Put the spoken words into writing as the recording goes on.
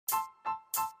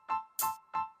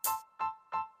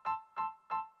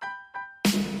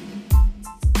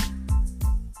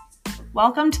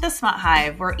Welcome to the Smut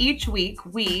Hive, where each week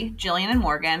we, Jillian and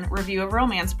Morgan, review a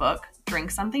romance book,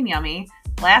 drink something yummy,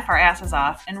 laugh our asses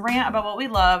off, and rant about what we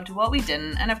loved, what we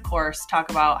didn't, and of course, talk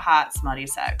about hot, smutty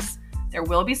sex. There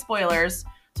will be spoilers,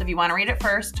 so if you want to read it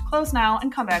first, close now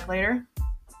and come back later.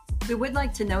 We would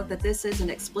like to note that this is an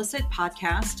explicit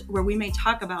podcast where we may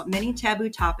talk about many taboo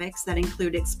topics that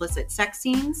include explicit sex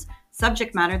scenes,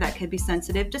 subject matter that could be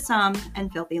sensitive to some,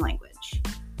 and filthy language.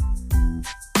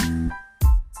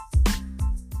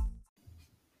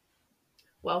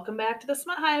 Welcome back to the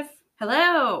Smut Hive.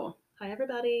 Hello. Hi,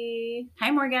 everybody.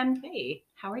 Hi, Morgan. Hey.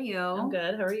 How are you? I'm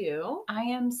good. How are you? I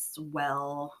am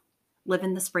swell.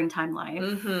 Living the springtime life.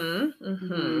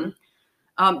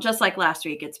 Just like last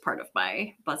week, it's part of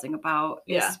my buzzing about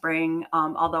is spring.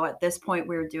 Although at this point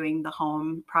we're doing the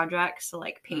home projects, so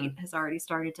like paint has already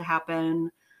started to happen,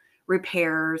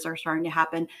 repairs are starting to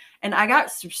happen, and I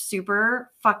got super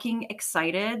fucking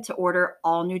excited to order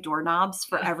all new doorknobs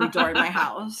for every door in my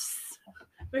house.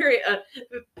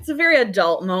 It's a very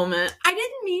adult moment. I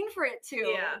didn't mean for it to.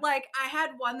 Yeah. Like, I had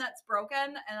one that's broken,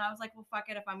 and I was like, well, fuck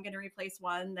it. If I'm going to replace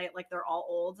one, they're all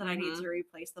old, and I need to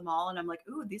replace them all. And I'm like,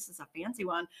 ooh, this is a fancy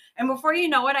one. And before you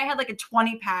know it, I had like a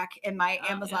 20-pack in my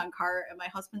Amazon cart, and my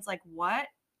husband's like, what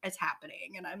is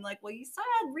happening? And I'm like, well, you said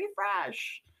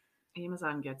refresh.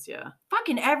 Amazon gets you.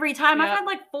 Fucking every time. I've had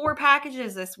like 4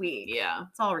 packages this week. Yeah.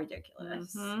 It's all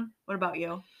ridiculous. What about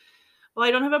you? Well,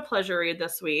 I don't have a pleasure read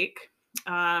this week.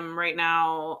 Right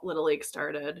now, Little League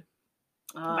started.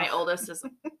 My oldest is,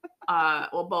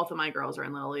 both of my girls are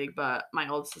in Little League, but my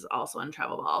oldest is also in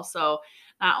travel ball. So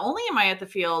not only am I at the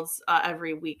fields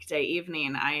every weekday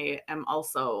evening, I am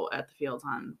also at the fields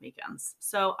on weekends.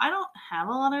 So I don't have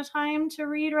a lot of time to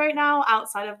read right now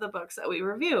outside of the books that we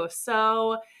review.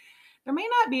 So there may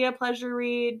not be a pleasure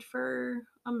read for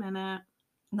a minute.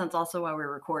 And that's also why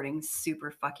we're recording super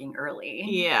fucking early.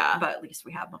 Yeah. But at least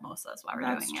we have mimosas while we're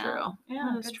doing it. That's true.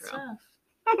 Yeah, that's true.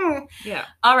 Stuff. Yeah.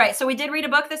 All right. So we did read a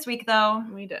book this week, though.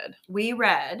 We did. We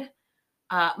read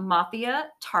Mafia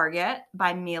Target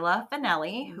by Mila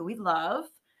Finelli, who we love.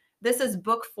 This is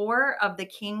book 4 of the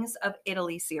Kings of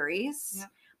Italy series.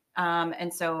 Yeah.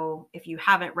 And so if you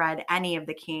haven't read any of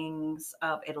the Kings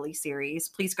of Italy series,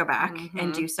 please go back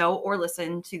and do so, or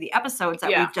listen to the episodes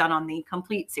that we've done on the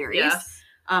complete series. Yes.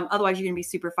 Otherwise, you're going to be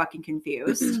super fucking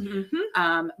confused.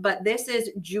 But this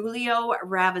is Giulio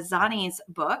Ravizani's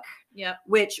book,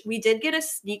 which we did get a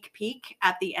sneak peek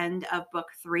at the end of book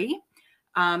 3,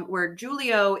 where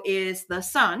Giulio is the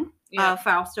son of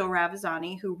Fausto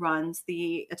Ravizani, who runs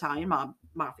the Italian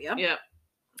mafia. Yeah.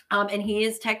 And he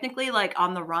is technically like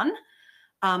on the run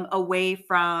away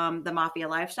from the mafia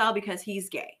lifestyle because he's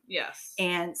gay. Yes.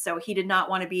 And so he did not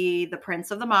want to be the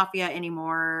prince of the mafia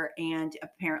anymore. And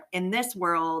apparently in this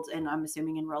world, and I'm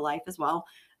assuming in real life as well,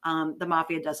 the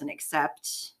mafia doesn't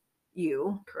accept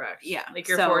you. Correct. Yeah. Like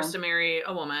you're forced to marry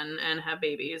a woman and have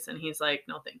babies. And he's like,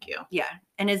 no, thank you. Yeah.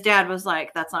 And his dad was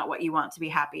like, that's not what you want to be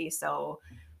happy. So,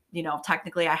 you know,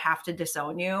 technically I have to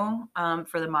disown you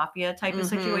for the mafia type of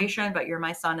situation, but you're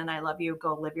my son and I love you.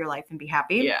 Go live your life and be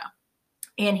happy. Yeah.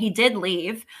 And he did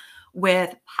leave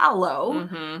with Paolo,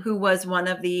 who was one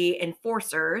of the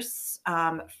enforcers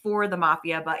for the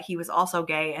mafia, but he was also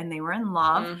gay and they were in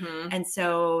love. And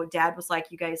so dad was like,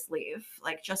 you guys leave,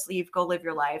 like just leave, go live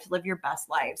your life, live your best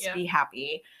lives, be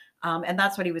happy. And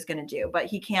that's what he was going to do, but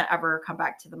he can't ever come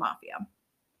back to the mafia.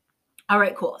 All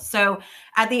right, cool. So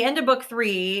at the end of book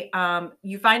 3,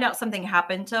 you find out something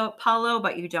happened to Paolo,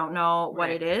 but you don't know what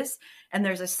it is. And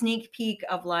there's a sneak peek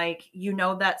of like, you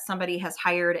know, that somebody has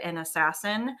hired an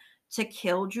assassin to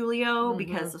kill Giulio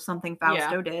because of something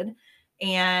Fausto did.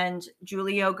 And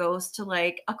Giulio goes to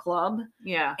like a club.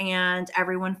 Yeah. And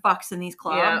everyone fucks in these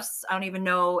clubs. I don't even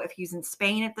know if he's in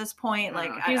Spain at this point.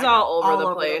 Like he's all over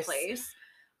the place.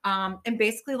 And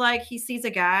basically like he sees a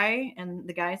guy and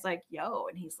the guy's like, yo,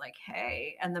 and he's like,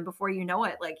 hey. And then before you know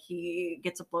it, like he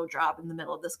gets a blowjob in the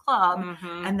middle of this club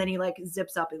and then he like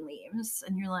zips up and leaves.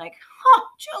 And you're like, huh,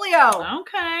 Giulio.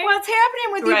 Okay. What's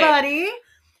happening with you, buddy?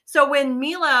 So when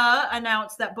Mila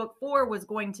announced that book 4 was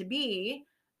going to be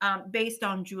based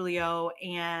on Giulio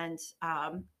and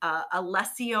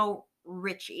Alessio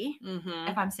Ricci,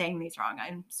 if I'm saying these wrong,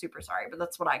 I'm super sorry, but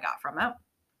that's what I got from it.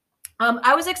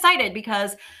 I was excited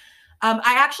because I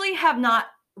actually have not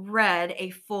read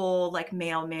a full like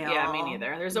male. Yeah, me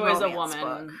neither. There's always a woman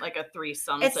book. Like a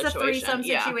threesome situation. It's a threesome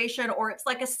situation or it's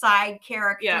like a side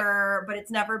character, but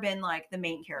it's never been like the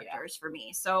main characters for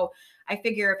me. So I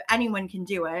figure if anyone can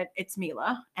do it, it's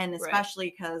Mila. And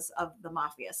especially because of the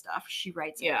mafia stuff, she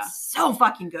writes it so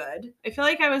fucking good. I feel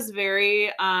like I was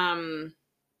very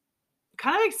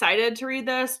kind of excited to read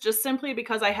this just simply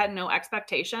because I had no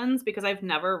expectations, because I've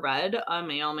never read a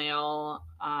male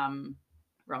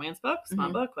romance book,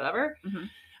 smut book, whatever.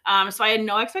 So I had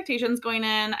no expectations going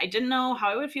in. I didn't know how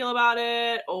I would feel about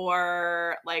it,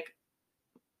 or like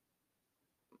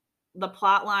the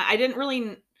plot line. I didn't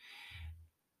really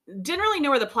know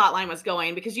where the plot line was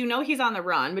going, because he's on the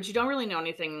run, but you don't really know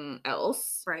anything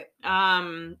else. Right.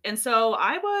 And so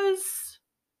I was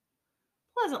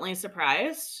pleasantly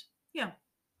surprised. Yeah.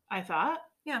 I thought.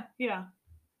 Yeah. Yeah.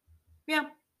 Yeah.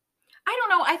 I don't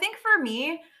know. I think for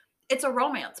me, it's a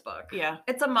romance book. Yeah.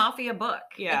 It's a Mafia book.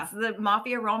 Yeah. It's the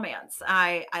Mafia romance.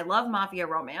 I love Mafia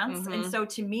romance. And so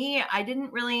to me, I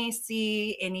didn't really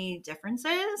see any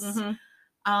differences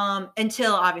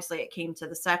until obviously it came to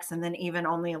the sex, and then even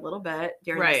only a little bit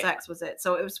during the sex was it.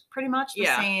 So it was pretty much the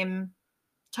same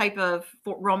type of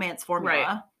romance formula.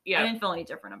 Right. Yeah. I didn't feel any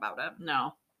different about it.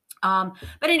 No.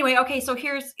 But anyway, okay, so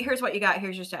here's what you got.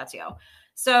 Here's your statio.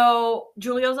 So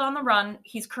Julio's on the run.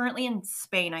 He's currently in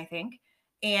Spain, I think.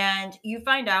 And you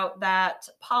find out that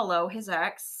Paulo, his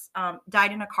ex,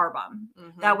 died in a car bomb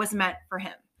that was meant for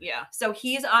him. Yeah. So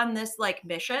he's on this like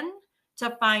mission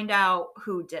to find out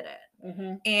who did it.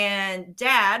 And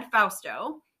Dad,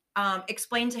 Fausto,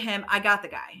 explained to him, I got the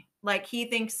guy. Like, he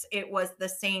thinks it was the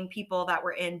same people that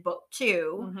were in book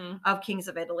 2 of Kings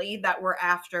of Italy that were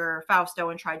after Fausto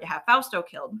and tried to have Fausto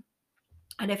killed.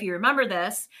 And if you remember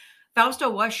this, Fausto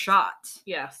was shot.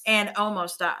 Yes. And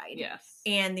almost died. Yes.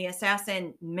 And the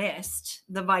assassin missed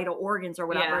the vital organs or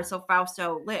whatever. Yeah. So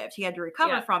Fausto lived. He had to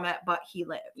recover from it, but he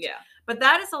lived. Yeah. But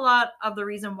that is a lot of the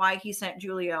reason why he sent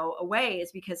Julio away,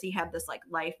 is because he had this like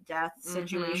life-death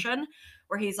situation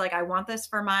where he's like, I want this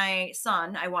for my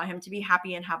son. I want him to be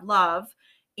happy and have love.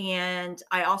 And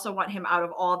I also want him out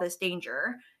of all this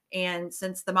danger. And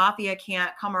since the Mafia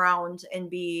can't come around and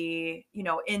be,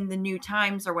 in the new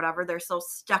times or whatever, they're so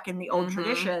stuck in the old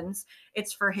traditions,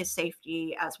 it's for his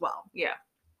safety as well. Yeah.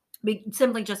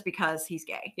 Simply just because he's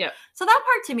gay. Yeah. So that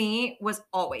part to me was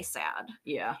always sad.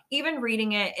 Yeah. Even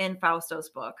reading it in Fausto's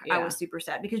book, I was super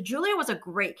sad because Julia was a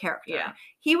great character. Yeah.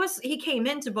 He came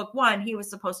into book 1, he was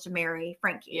supposed to marry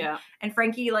Frankie. Yeah. And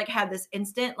Frankie like had this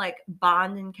instant like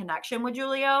bond and connection with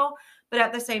Julio. But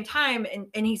at the same time,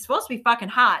 and he's supposed to be fucking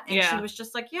hot. And she was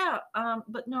just like,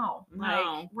 but no.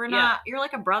 Like, we're not, you're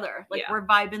like a brother. Like, we're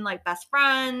vibing like best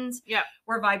friends. Yeah.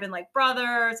 We're vibing like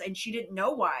brothers. And she didn't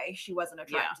know why she wasn't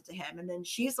attracted to him. And then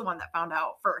she's the one that found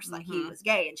out first that he was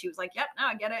gay. And she was like, yep, now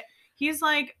I get it. He's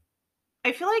like,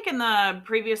 I feel like in the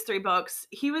previous 3 books,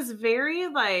 he was very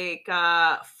like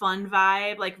fun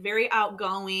vibe, like very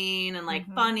outgoing and like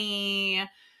funny.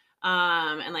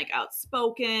 And like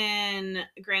outspoken.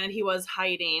 Granted, he was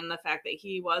hiding the fact that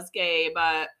he was gay,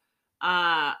 but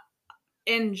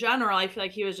in general, I feel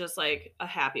like he was just like a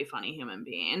happy, funny human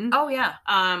being. Oh yeah.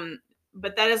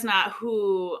 But that is not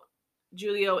who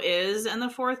Julio is in the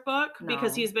 4th book,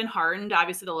 because he's been hardened.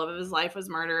 Obviously, the love of his life was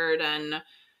murdered, and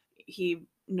he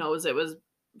knows it was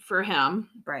for him.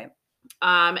 Right.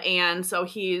 And so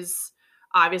he's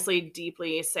obviously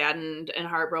deeply saddened and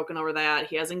heartbroken over that.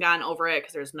 He hasn't gotten over it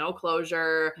because there's no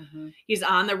closure. He's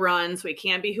on the run, so he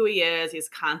can't be who he is. He's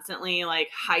constantly like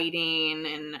hiding,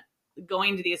 and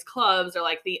going to these clubs are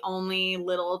like the only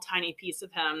little tiny piece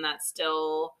of him that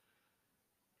still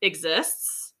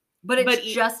exists. But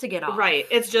it's just to get off. Right.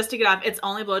 It's just to get off. It's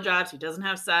only blowjobs. He doesn't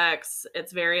have sex.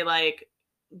 It's very like,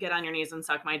 get on your knees and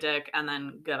suck my dick and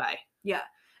then goodbye. Yeah.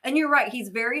 And you're right. He's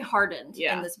very hardened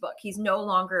in this book. He's no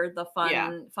longer the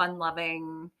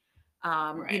fun-loving,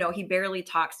 he barely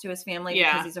talks to his family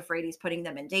because he's afraid he's putting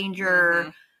them in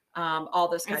danger. All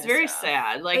this kind of stuff. It's very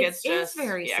sad. Like, it's just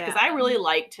very sad. Because I really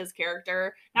liked his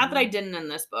character. Not that I didn't in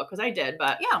this book, because I did,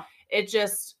 but it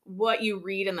just, what you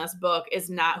read in this book is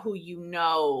not who you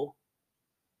know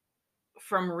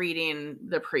from reading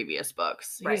the previous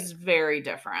books. Right. He's very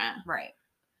different. Right.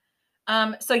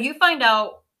 So you find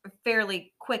out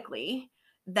fairly quickly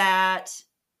that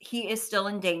he is still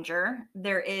in danger.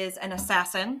 There is an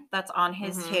assassin that's on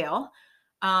his tail.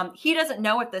 He doesn't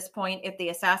know at this point if the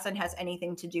assassin has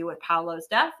anything to do with Paolo's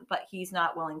death, but he's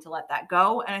not willing to let that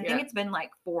go. And I think it's been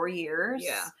like 4 years,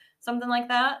 something like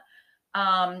that.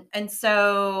 And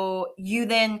so you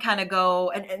then kind of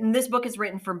go, and this book is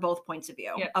written from both points of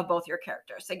view of both your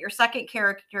characters. So your second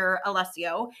character,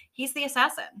 Alessio, he's the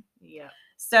assassin. Yeah.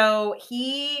 So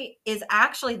he is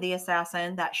actually the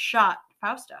assassin that shot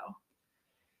Fausto.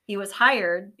 He was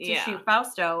hired to shoot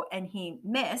Fausto, and he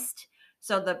missed.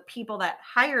 So the people that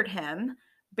hired him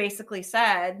basically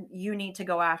said, you need to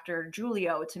go after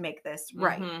Julio to make this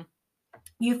right.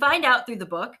 You find out through the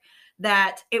book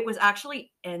that it was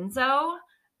actually Enzo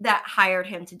that hired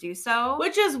him to do so.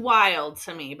 Which is wild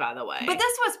to me, by the way. But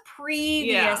this was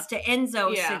previous to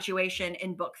Enzo's situation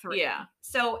in book 3. Yeah.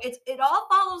 So it all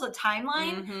follows a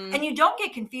timeline, and you don't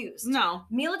get confused. No.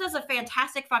 Mila does a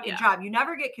fantastic fucking job. You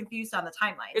never get confused on the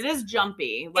timelines. It is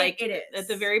jumpy. Like, it is. At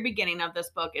the very beginning of this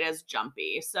book, it is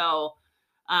jumpy. So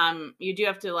you do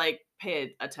have to, like,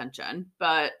 pay attention.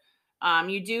 But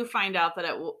you do find out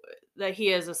that he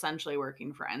is essentially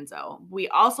working for Enzo. We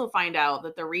also find out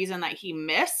that the reason that he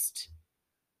missed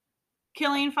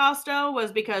killing Fausto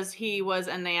was because he was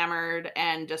enamored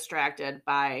and distracted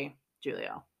by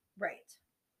Giulio. Right.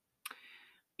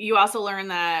 You also learn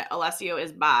that Alessio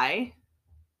is bi.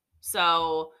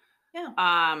 So,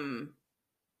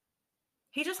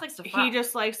 he just likes to fuck. He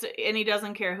just likes to, and he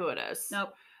doesn't care who it is.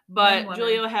 Nope. But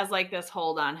Giulio has, like, this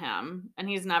hold on him, and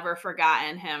he's never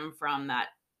forgotten him from that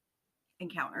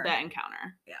encounter.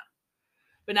 Yeah.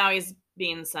 But now he's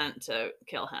being sent to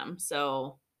kill him.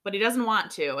 So, but he doesn't want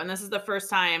to. And this is the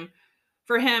first time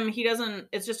for him.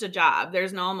 It's just a job.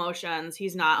 There's no emotions.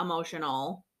 He's not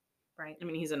emotional. Right. I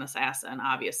mean, he's an assassin,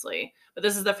 obviously. But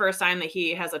this is the first time that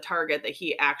he has a target that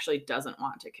he actually doesn't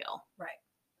want to kill. Right.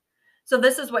 So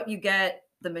this is what you get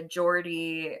the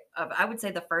majority of, I would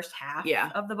say the first half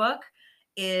of the book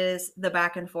is the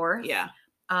back and forth. Yeah.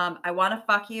 I want to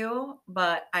fuck you,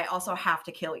 but I also have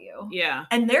to kill you. Yeah.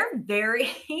 And they're very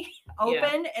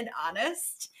open and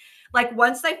honest. Like,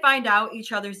 once they find out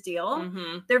each other's deal,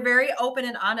 they're very open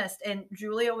and honest. And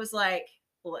Giulio was like,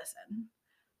 listen,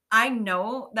 I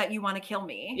know that you want to kill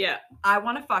me. Yeah. I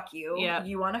want to fuck you. Yeah.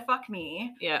 You want to fuck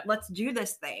me. Yeah. Let's do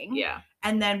this thing. Yeah.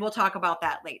 And then we'll talk about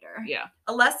that later. Yeah.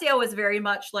 Alessio was very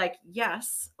much like,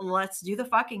 yes, let's do the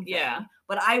fucking thing. Yeah.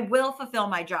 But I will fulfill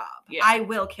my job. Yeah. I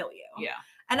will kill you. Yeah.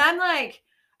 And I'm like,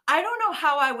 I don't know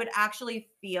how I would actually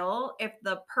feel if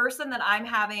the person that I'm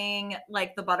having,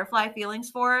 like, the butterfly feelings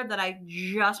for, that I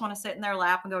just want to sit in their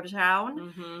lap and go to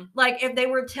town, like, if they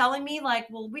were telling me, like,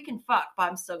 well, we can fuck, but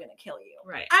I'm still going to kill you.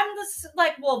 Right. I'm just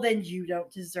like, well, then you don't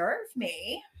deserve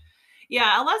me.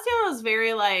 Yeah, Alessio is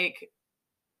very, like,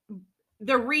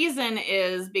 the reason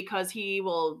is because he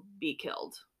will be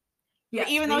killed. Yeah,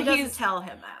 even though he doesn't tell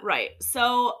him that. Right.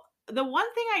 So the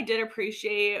one thing I did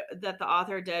appreciate that the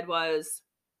author did was,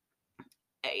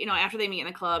 you know, after they meet in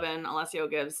the club and Alessio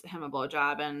gives him a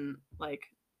blowjob and, like,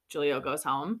 Giulio goes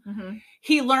home,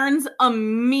 he learns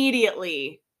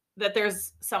immediately that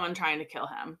there's someone trying to kill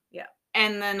him. Yeah.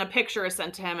 And then a picture is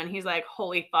sent to him and he's like,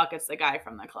 holy fuck, it's the guy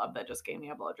from the club that just gave me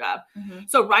a blowjob.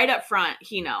 So right up front,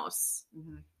 he knows.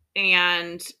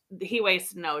 And he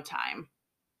wastes no time,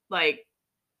 like,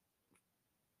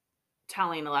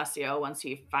 telling Alessio once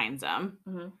he finds him,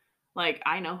 like,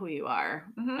 I know who you are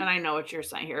and I know what you're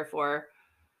sent here for.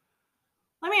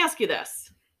 Let me ask you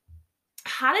this.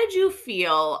 How did you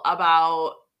feel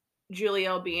about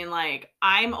Giulio being like,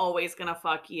 I'm always going to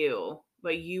fuck you,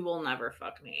 but you will never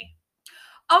fuck me?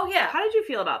 Oh, yeah. How did you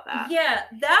feel about that? Yeah,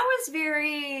 that was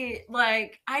very,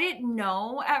 like, I didn't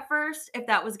know at first if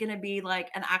that was going to be, like,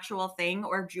 an actual thing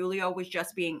or if Giulio was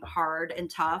just being hard and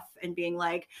tough and being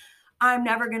like, I'm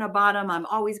never going to bottom, I'm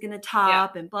always going to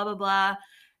top and blah, blah, blah.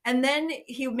 And then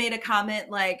he made a comment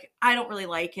like, I don't really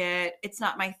like it. It's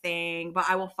not my thing, but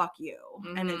I will fuck you.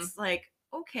 And it's like,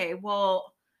 okay,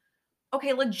 well,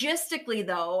 okay, logistically,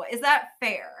 though, is that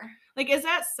fair? Like, is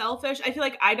that selfish? I feel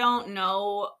like I don't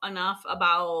know enough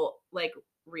about, like,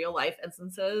 real life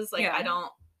instances. Like, I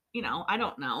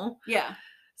don't know. Yeah.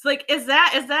 So, like, is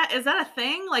that a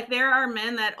thing? Like, there are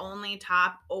men that only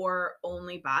top or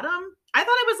only bottom? I thought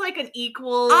it was like an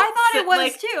equal. I thought it was,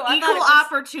 like, too. Equal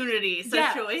opportunity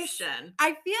situation. Yes.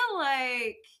 I feel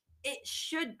like it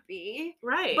should be.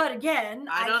 Right. But again,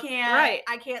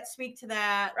 I can't speak to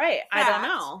that. Right. Fact. I don't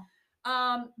know.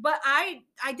 But I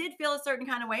did feel a certain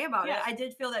kind of way about it. I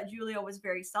did feel that Giulio was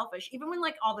very selfish, even when,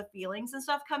 like, all the feelings and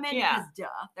stuff come in. Yeah.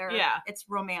 Because it's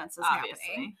romance is obviously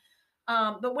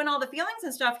happening. But when all the feelings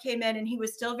and stuff came in, and he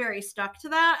was still very stuck to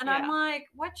that, and I'm like,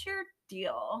 what's your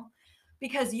deal?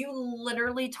 Because you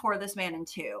literally tore this man in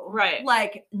two, right?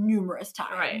 Like, numerous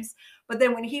times. Right. But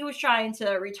then when he was trying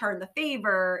to return the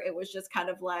favor, it was just kind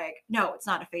of like, no, it's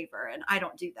not a favor, and I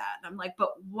don't do that. And I'm like,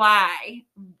 but why?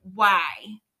 Why?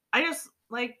 I just,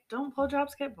 like, don't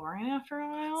blowjobs get boring after a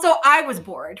while? So I was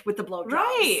bored with the blowjobs.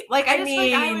 Right. Like, I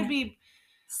mean, I would be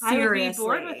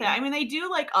bored with it. I mean, they do,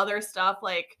 like, other stuff,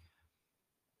 like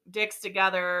dicks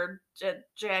together,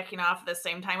 jacking off at the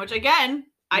same time, which, again,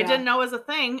 I didn't know was a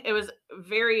thing. It was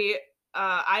very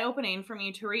eye-opening for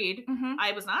me to read.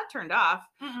 I was not turned off.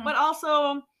 But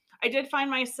also, I did find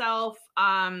myself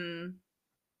not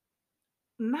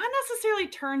necessarily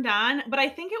turned on, but I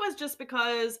think it was just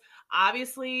because,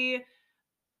 obviously,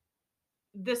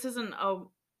 this isn't a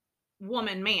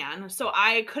woman man, so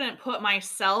I couldn't put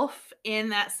myself in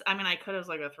that. I mean, I could have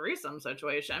like a threesome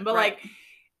situation, but Right. like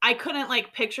I couldn't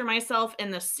like picture myself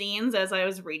in the scenes as I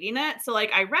was reading it. So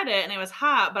like I read it and it was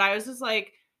hot, but I was just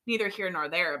like neither here nor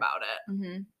there about it.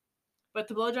 Mm-hmm. But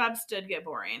the blowjobs did get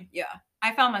boring. Yeah.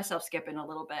 I found myself skipping a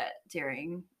little bit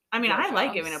during I mean, I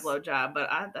like blowjobs. giving a blowjob, but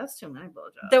that's too many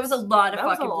blowjobs. There was a lot of That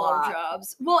was a fucking lot.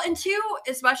 blowjobs. Well, and two,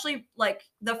 especially like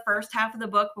the first half of the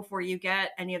book before you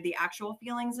get any of the actual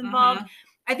feelings involved.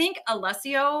 I think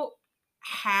Alessio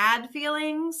had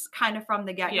feelings kind of from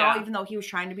the get-go, Yeah. even though he was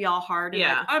trying to be all hard and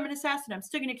Yeah. like, I'm an assassin, I'm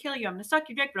still gonna kill you, I'm gonna suck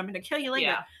your dick, but I'm gonna kill you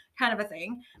later, Yeah. kind of a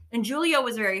thing. And Giulio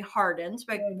was very hardened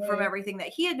from everything that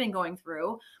he had been going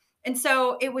through. And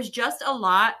so it was just a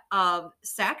lot of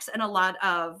sex and a lot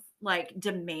of like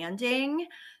demanding.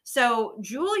 So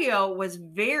Giulio was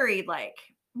very like,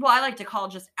 well, I like to call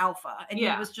just alpha. And he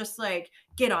Yeah. was just like,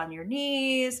 get on your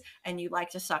knees and you like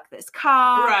to suck this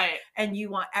cock. Right. And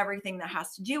you want everything that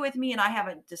has to do with me. And I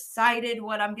haven't decided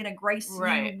what I'm going to grace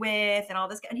Right. you with and all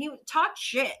this. And he talked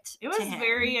shit. It was to him.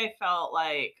 very, I felt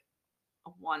like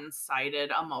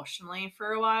one-sided emotionally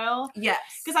for a while.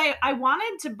 Yes. Because I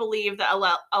wanted to believe that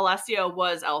Alessio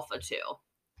was alpha too.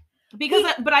 Because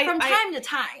from time to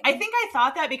time. I think I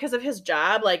thought that because of his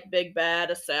job, like big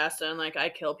bad assassin, like I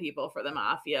kill people for the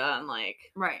mafia and like,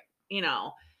 right. You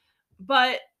know.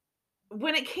 But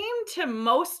when it came to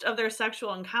most of their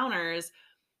sexual encounters,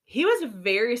 he was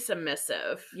very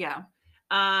submissive. Yeah.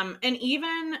 And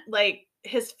even like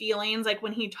his feelings, like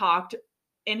when he talked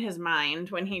in his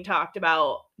mind, when he talked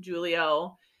about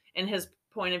Giulio and his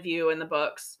point of view in the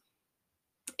books,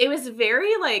 it was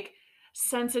very like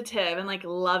sensitive and like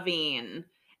loving.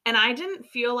 And I didn't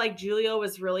feel like Giulio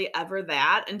was really ever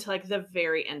that until like the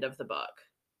very end of the book.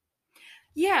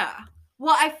 Yeah.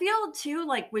 Well, I feel too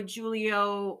like with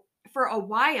Giulio for a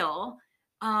while,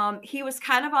 he was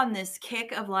kind of on this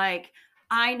kick of like,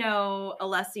 I know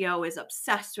Alessio is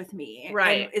obsessed with me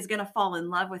right. and is going to fall in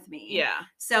love with me. Yeah.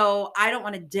 So I don't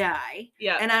want to die.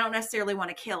 Yeah. And I don't necessarily want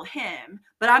to kill him,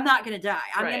 but I'm not going to die.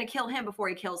 I'm right. going to kill him before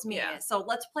he kills me. Yeah. So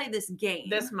let's play this game.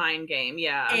 This mind game.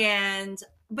 Yeah. And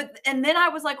then I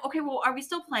was like, okay, well, are we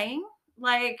still playing?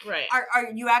 Like, right.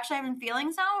 Are you actually having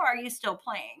feelings now, or are you still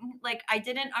playing? Like, I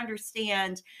didn't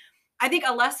understand. I think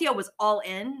Alessio was all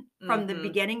in from the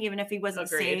beginning, even if he wasn't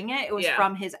saying it. It was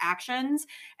from his actions.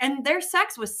 And their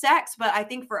sex was sex, but I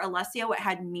think for Alessio, it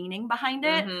had meaning behind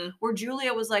it, where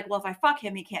Giulio was like, well, if I fuck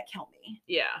him, he can't kill me.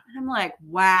 Yeah. And I'm like,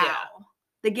 wow.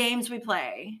 The games we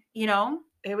play, you know?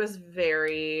 It was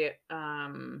very,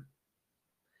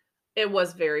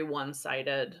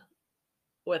 one-sided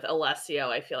with Alessio,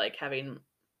 I feel like having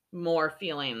more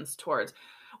feelings towards,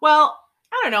 well,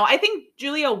 I don't know. I think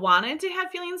Giulio wanted to have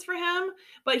feelings for him,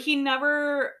 but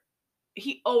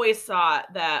he always thought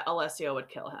that Alessio would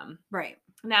kill him. Right.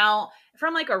 Now,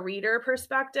 from like a reader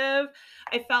perspective,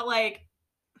 I felt like,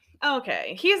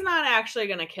 okay, he's not actually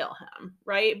going to kill him,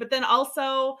 right? But then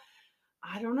also,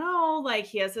 I don't know, like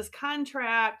he has this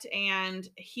contract and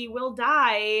he will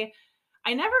die.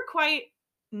 I never quite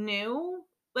knew,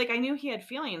 like I knew he had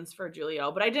feelings for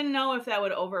Giulio, but I didn't know if that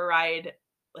would override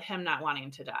him not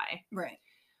wanting to die. Right.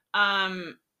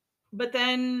 But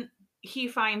then he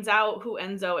finds out who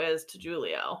Enzo is to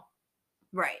Giulio.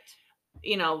 Right.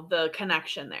 You know, the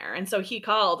connection there. And so he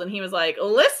called and he was like,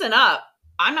 listen up.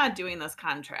 I'm not doing this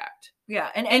contract. Yeah.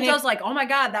 And Enzo's like, oh my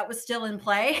God, that was still in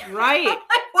play. Right. Like,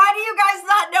 why do you guys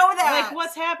not know that? Like,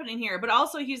 what's happening here? But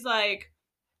also he's like,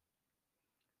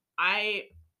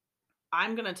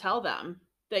 I'm going to tell them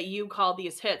that you called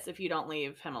these hits if you don't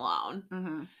leave him alone.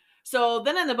 Mm-hmm. So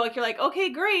then in the book, you're like, okay,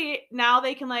 great. Now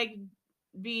they can like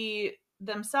be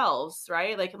themselves,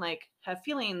 right? They can like have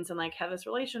feelings and like have this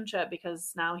relationship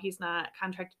because now he's not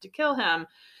contracted to kill him.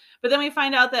 But then we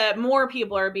find out that more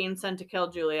people are being sent to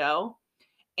kill Giulio.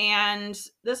 And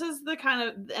this is kind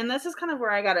of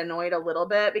where I got annoyed a little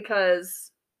bit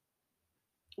because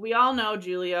we all know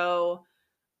Giulio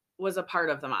was a part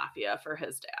of the mafia for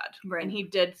his dad. Right. And he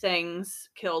did things,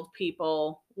 killed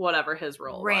people, whatever his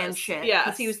role Ran was. shit. Yes.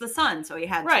 Because he was the son, so he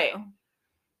had right.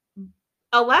 to.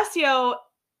 Alessio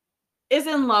is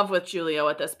in love with Giulio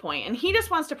at this point, and he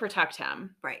just wants to protect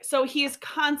him. Right. So he's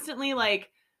constantly like,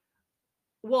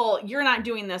 well, you're not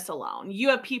doing this alone. You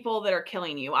have people that are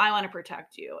killing you. I want to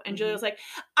protect you. And Giulio's like,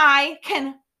 I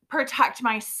can protect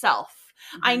myself.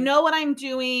 I know what I'm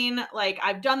doing. Like,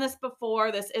 I've done this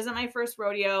before. This isn't my first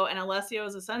rodeo. And Alessio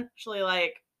is essentially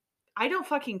like, I don't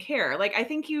fucking care. Like, I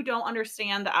think you don't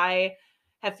understand that I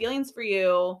have feelings for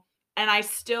you and I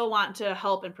still want to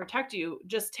help and protect you.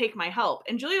 Just take my help.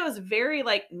 And Giulio is very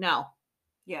like, no.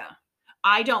 Yeah.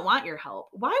 I don't want your help.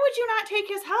 Why would you not take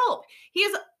his help? He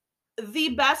is the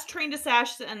best trained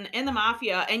assassin in the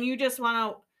Mafia, and you just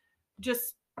want to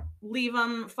just leave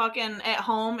him fucking at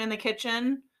home in the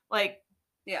kitchen, like,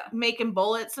 making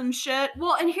bullets and shit.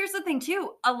 Well, and here's the thing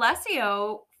too.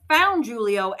 Alessio found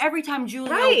Giulio every time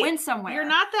Giulio went somewhere. You're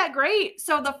not that great.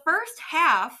 So the first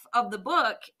half of the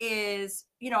book is,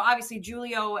 obviously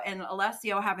Giulio and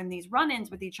Alessio having these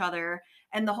run-ins with each other,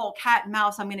 and the whole cat and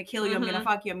mouse, I'm going to kill you, I'm going to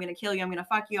fuck you, I'm going to kill you, I'm going to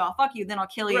fuck you, I'll fuck you, then I'll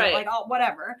kill you, like,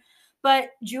 whatever.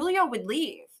 But Giulio would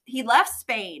leave. He left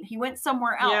Spain. He went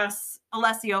somewhere else. Yeah.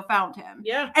 Alessio found him.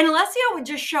 Yeah. And Alessio would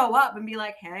just show up and be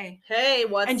like, hey,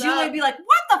 what's up? And Giulio would be like,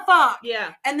 what the fuck?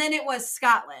 Yeah. And then it was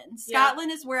Scotland.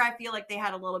 Scotland is where I feel like they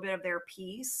had a little bit of their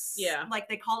peace. Yeah. Like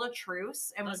they called a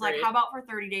truce and was like, how about for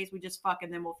 30 days we just fuck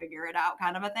and then we'll figure it out,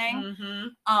 kind of a thing. Mm-hmm.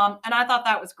 And I thought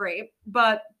that was great.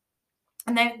 But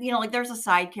and then, like there's a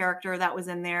side character that was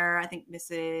in there. I think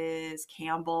Mrs.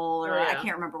 Campbell, or I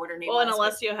can't remember what her name was. Well, and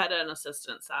Alessio had an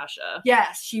assistant, Sasha.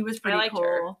 Yes, she was pretty cool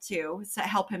her. too. To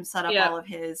help him set up all of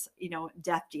his,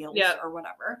 death deals or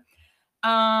whatever.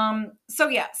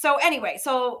 So anyway,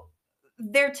 so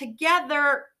they're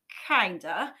together,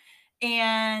 kinda.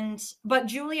 But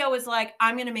Giulio is like,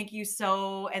 I'm going to make you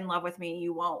so in love with me,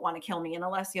 you won't want to kill me. And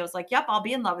Alessio's like, yep, I'll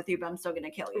be in love with you, but I'm still going to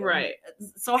kill you. Right.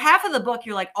 So half of the book,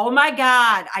 you're like, oh my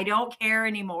God, I don't care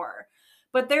anymore.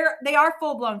 But they are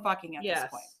full blown fucking at this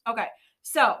point. Okay.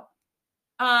 So,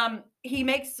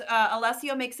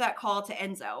 Alessio makes that call to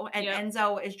Enzo, and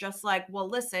Enzo is just like, well,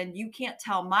 listen, you can't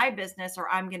tell my business or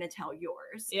I'm going to tell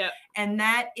yours. Yeah. And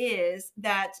that is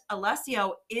that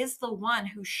Alessio is the one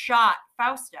who shot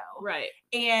Fausto. Right.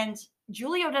 And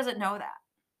Giulio doesn't know that.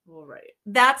 Well, right.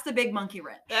 That's the big monkey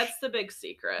wrench. That's the big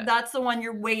secret. That's the one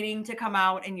you're waiting to come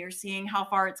out and you're seeing how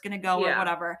far it's going to go or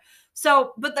whatever.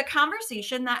 So, but the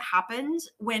conversation that happened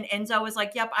when Enzo was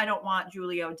like, yep, I don't want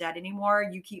Giulio dead anymore.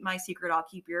 You keep my secret, I'll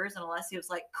keep yours. And Alessio's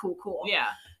like, cool. Yeah.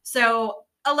 So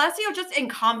Alessio just in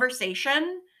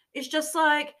conversation is just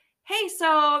like, hey,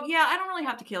 so yeah, I don't really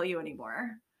have to kill you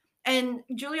anymore. And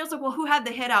Giulio's like, well, who had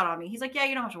the hit out on me? He's like, yeah,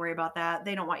 you don't have to worry about that.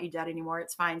 They don't want you dead anymore.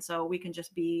 It's fine. So we can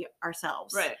just be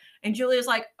ourselves. Right. And Giulio's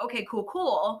like, okay,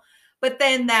 cool. But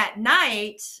then that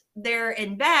night they're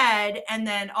in bed, and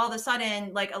then all of a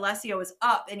sudden, like, Alessio is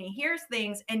up and he hears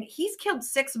things, and he's killed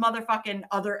 6 motherfucking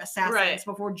other assassins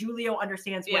before Giulio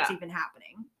understands what's even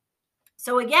happening.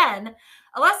 So again,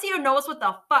 Alessio knows what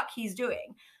the fuck he's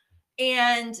doing.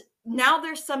 And now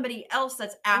there's somebody else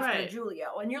that's after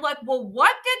Giulio. And you're like, well,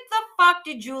 what the fuck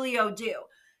did Giulio do?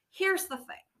 Here's the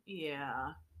thing.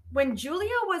 Yeah. When Giulio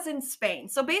was in Spain,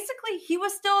 so basically he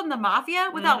was still in the Mafia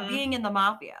without being in the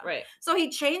Mafia. Right. So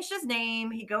he changed his name.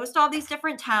 He goes to all these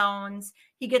different towns.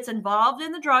 He gets involved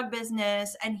in the drug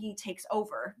business and he takes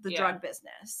over the drug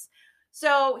business.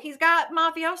 So he's got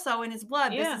mafioso in his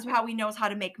blood. This is how he knows how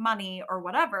to make money or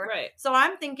whatever. Right. So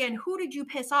I'm thinking, who did you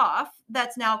piss off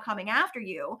that's now coming after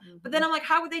you? But then I'm like,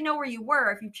 how would they know where you were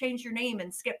if you changed your name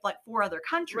and skipped like 4 other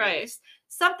countries? Right.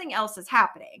 Something else is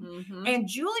happening. And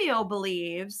Giulio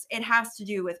believes it has to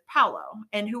do with Paolo,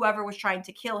 and whoever was trying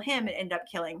to kill him and end up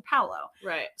killing Paolo.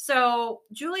 Right. So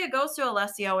Giulio goes to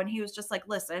Alessio and he was just like,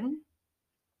 listen,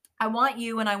 I want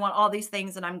you and I want all these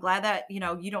things, and I'm glad that, you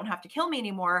don't have to kill me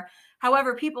anymore.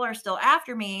 However, people are still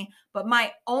after me, but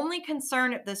my only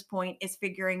concern at this point is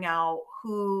figuring out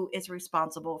who is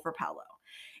responsible for Paolo.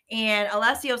 And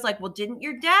Alessio's like, well, didn't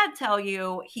your dad tell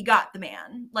you he got the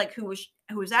man, like who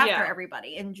was after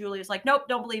everybody? And Giulio's like, nope,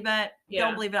 don't believe it.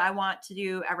 Don't believe it. I want to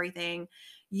do everything.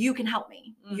 You can help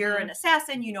me. You're an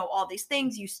assassin. You know all these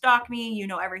things. You stalk me. You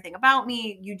know everything about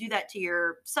me. You do that to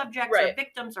your subjects or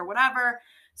victims or whatever.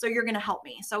 So you're going to help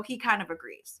me. So he kind of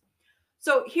agrees.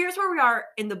 So here's where we are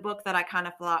in the book that I kind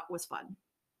of thought was fun.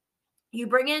 You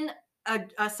bring in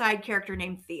a side character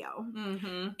named Theo.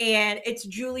 And it's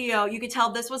Giulio. You could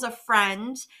tell this was a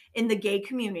friend in the gay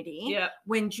community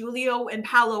when Giulio and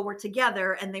Paolo were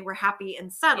together and they were happy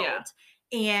and settled.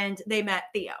 And they met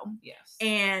Theo. Yes.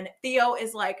 And Theo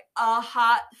is like a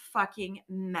hot fucking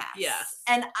mess. Yes.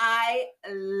 And I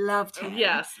loved him.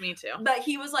 Yes, me too. But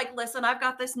he was like, listen, I've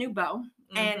got this new beau.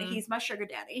 And he's my sugar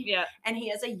daddy. Yeah. And he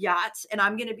has a yacht. And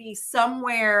I'm going to be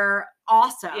somewhere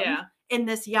awesome in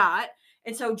this yacht.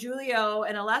 And so Giulio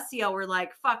and Alessio were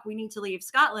like, fuck, we need to leave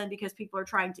Scotland because people are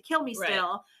trying to kill me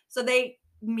still. So they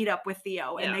meet up with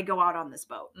Theo and they go out on this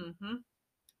boat.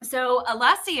 So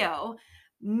Alessio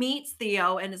meets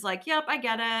Theo and is like, yep, I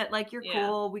get it. Like, you're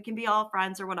cool. We can be all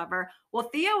friends or whatever. Well,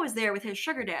 Theo is there with his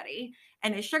sugar daddy.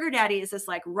 And his sugar daddy is this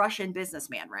like Russian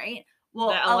businessman, right? Well,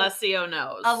 that Alessio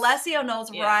knows. Alessio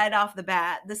knows right off the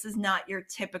bat, this is not your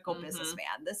typical businessman.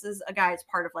 This is a guy who's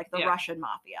part of like the Russian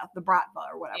mafia, the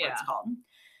Bratva or whatever it's called.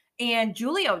 And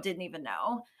Giulio didn't even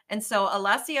know. And so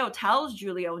Alessio tells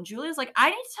Giulio, and Giulio's like, I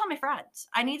need to tell my friends.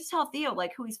 I need to tell Theo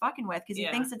like who he's fucking with because he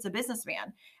thinks it's a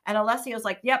businessman. And Alessio's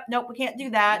like, yep, nope, we can't do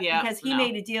that because he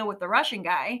made a deal with the Russian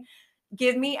guy.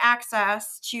 Give me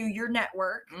access to your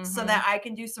network so that I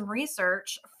can do some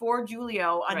research for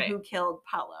Giulio on who killed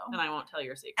Paolo. And I won't tell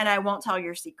your secret. And I won't tell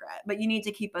your secret, but you need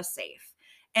to keep us safe.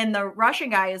 And the Russian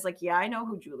guy is like, yeah, I know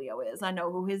who Giulio is. I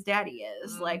know who his daddy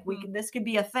is. Like, this could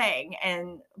be a thing.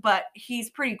 But he's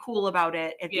pretty cool about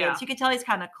it at the end. So you can tell he's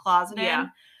kind of closeted. Yeah.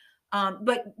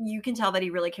 But you can tell that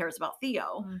he really cares about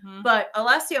Theo. But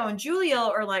Alessio and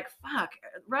Giulio are like, fuck,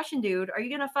 Russian dude, are you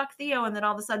going to fuck Theo? And then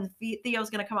all of a sudden Theo's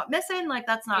going to come up missing? Like,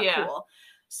 that's not cool.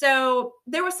 So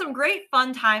there was some great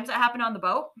fun times that happened on the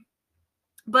boat.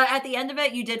 But at the end of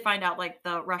it, you did find out, like,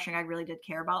 the Russian guy really did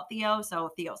care about Theo,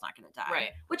 so Theo's not going to die. Right.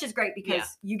 Which is great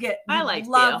because you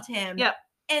loved him. Yep.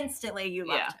 Instantly, you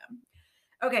loved him.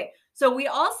 Okay, so we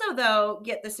also, though,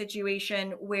 get the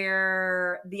situation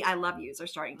where the I love yous are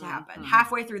starting to happen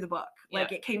halfway through the book.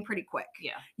 Like, it came pretty quick.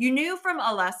 Yeah. You knew from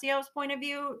Alessio's point of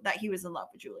view that he was in love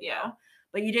with Giulio. Yeah.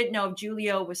 But you didn't know if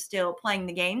Giulio was still playing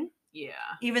the game. Yeah.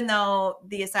 Even though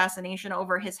the assassination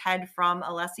over his head from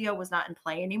Alessio was not in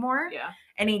play anymore. Yeah.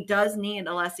 And he does need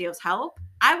Alessio's help.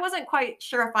 I wasn't quite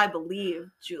sure if I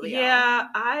believed Giulio. Yeah,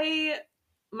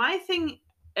 my thing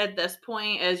at this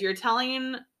point is you're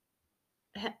telling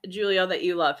Giulio that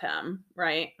you love him,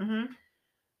 right?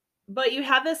 But you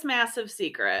have this massive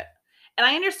secret. And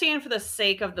I understand for the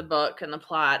sake of the book and the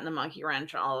plot and the monkey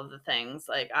wrench and all of the things,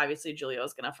 like, obviously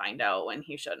Giulio's going to find out when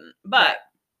he shouldn't. But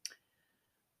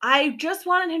I just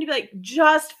wanted him to be like,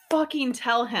 just fucking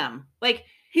tell him. Like,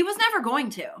 he was never going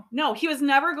to. No, he was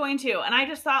never going to. And I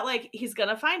just thought, like, he's going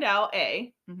to find out,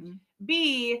 A.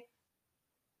 B,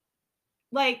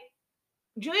 like,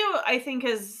 Giulio, I think,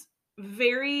 is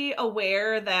very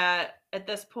aware that at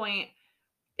this point,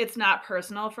 it's not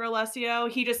personal for Alessio.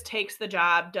 He just takes the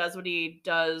job, does what he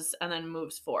does, and then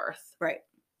moves forth. Right.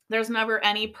 There's never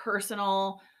any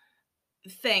personal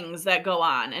things that go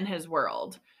on in his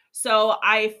world. So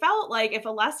I felt like if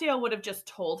Alessio would have just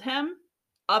told him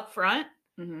up front,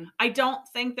 I don't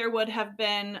think there would have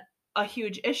been a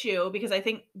huge issue because I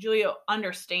think Giulio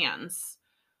understands.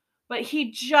 But he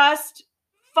just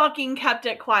fucking kept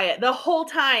it quiet the whole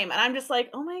time. And I'm just like,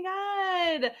 oh my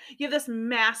God, you have this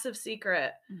massive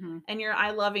secret and you're I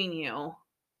loving you.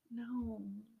 No.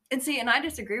 And see, and I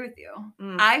disagree with you.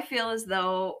 I feel as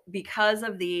though because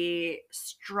of the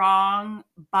strong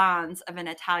bonds of an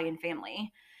Italian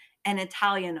family, an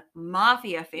Italian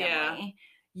mafia family,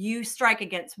 you strike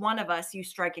against one of us, you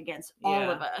strike against all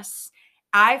of us.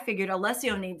 I figured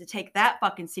Alessio needed to take that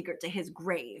fucking secret to his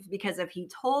grave because if he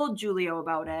told Giulio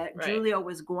about it, Giulio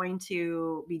was going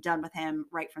to be done with him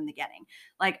right from the beginning.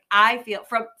 Like, I feel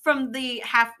from the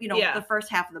half, the first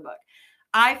half of the book,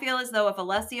 I feel as though if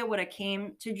Alessio would have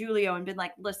came to Giulio and been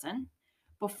like, listen,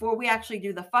 before we actually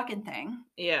do the fucking thing,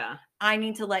 I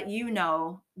need to let you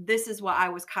know this is what I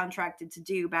was contracted to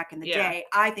do back in the day.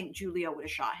 I think Giulio would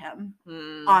have shot him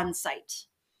on sight.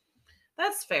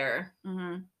 That's fair.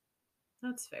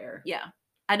 That's fair. Yeah.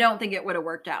 I don't think it would have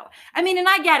worked out. I mean, and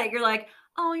I get it. You're like,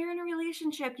 oh, you're in a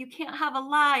relationship. You can't have a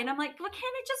lie. And I'm like, well,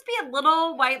 can't it just be a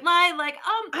little white lie? Like,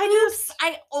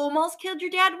 I almost killed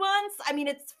your dad once. I mean,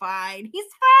 it's fine. He's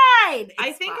fine.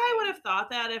 I think I would have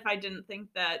thought that if I didn't think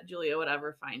that Giulio would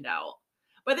ever find out.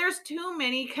 But there's too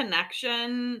many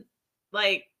connections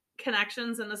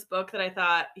in this book that I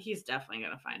thought he's definitely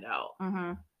going to find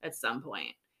out at some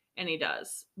point. And he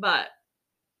does. But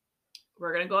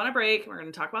we're going to go on a break. We're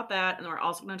going to talk about that. And then we're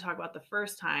also going to talk about the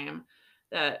first time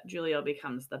that Giulio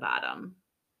becomes the bottom.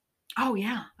 Oh,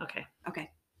 yeah. Okay.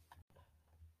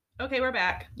 Okay, we're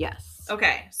back. Yes.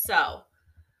 Okay, so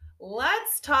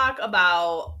let's talk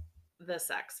about the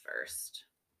sex first.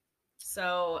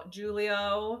 So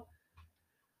Giulio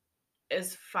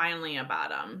is finally a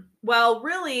bottom. Well,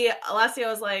 really,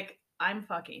 Alessio is like, I'm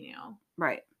fucking you.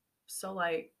 Right. So,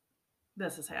 like,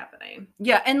 this is happening.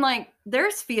 Yeah, and like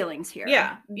there's feelings here.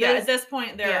 Yeah. At this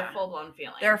point, there are full-blown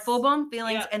feelings. There are full-blown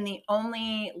feelings, and the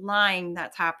only line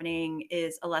that's happening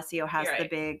is Alessio has the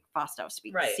big Fausto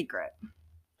secret.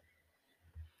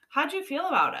 How'd you feel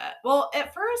about it? Well,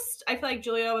 at first, I feel like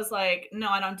Giulio was like, no,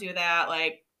 I don't do that.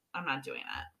 Like, I'm not doing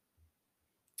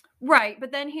it. Right.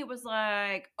 But then he was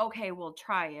like, okay, we'll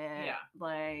try it. Yeah.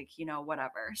 Like,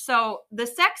 whatever. So the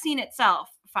sex scene itself,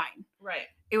 fine. Right.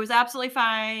 It was absolutely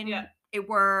fine. Yeah. it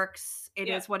works. It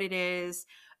is what it is.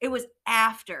 It was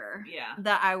after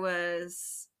that I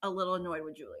was a little annoyed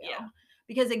with Julio. Yeah.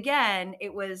 Because again,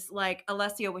 it was like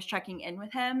Alessio was checking in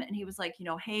with him and he was like,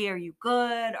 hey, are you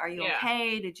good? Are you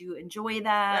okay? Did you enjoy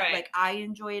that? Right. Like, I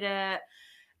enjoyed it.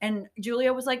 And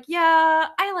Julio was like, yeah,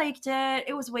 I liked it.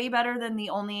 It was way better than the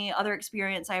only other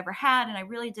experience I ever had. And I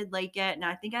really did like it. And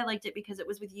I think I liked it because it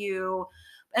was with you.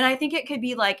 And I think it could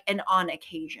be like an on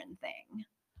occasion thing.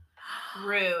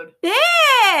 Rude.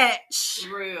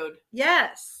 Bitch! Rude.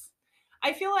 Yes.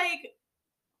 I feel like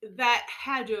that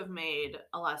had to have made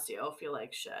Alessio feel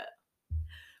like shit.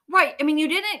 Right. I mean, you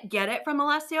didn't get it from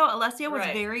Alessio. Alessio was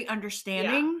very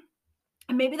understanding. Yeah.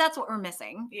 And maybe that's what we're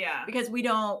missing. Yeah. Because we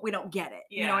don't get it.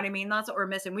 Yeah. You know what I mean? That's what we're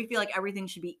missing. We feel like everything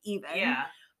should be even. Yeah.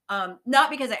 Not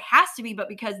because it has to be, but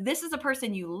because this is a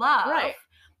person you love. Right.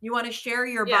 You want to share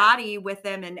your body with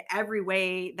them in every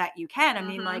way that you can. I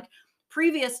mean, like,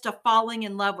 previous to falling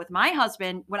in love with my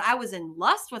husband, when I was in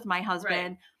lust with my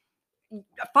husband,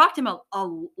 I fucked him a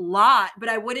lot, but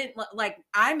I wouldn't, like,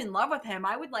 I'm in love with him.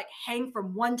 I would, like, hang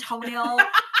from one toenail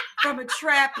from a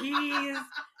trapeze,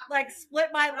 like, split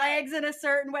my legs in a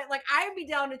certain way. Like, I'd be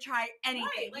down to try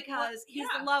anything because he's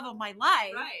the love of my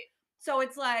life. Right. So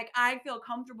it's like, I feel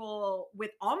comfortable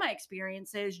with all my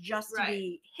experiences just to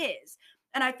be his.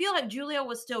 And I feel like Julio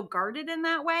was still guarded in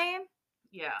that way.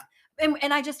 Yeah.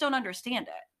 And I just don't understand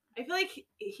it. I feel like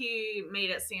he made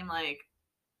it seem like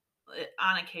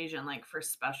on occasion, like for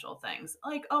special things,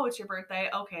 like, oh, it's your birthday.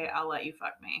 Okay, I'll let you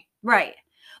fuck me. Right.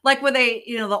 Like when they,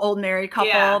 the old married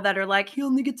couple that are like, he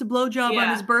only gets a blowjob on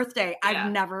his birthday.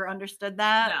 I've never understood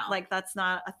that. No. Like, that's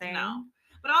not a thing. No.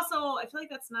 But also, I feel like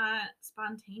that's not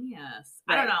spontaneous.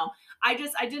 Right. I don't know.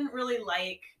 I didn't really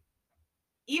like,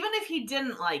 even if he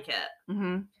didn't like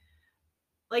it,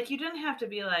 like, you didn't have to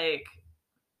be like,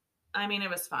 I mean, it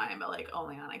was fine, but like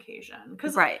only on occasion.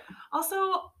 Because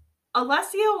also,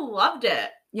 Alessio loved it.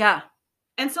 Yeah.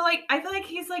 And so, like, I feel like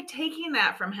he's like taking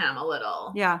that from him a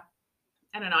little. Yeah.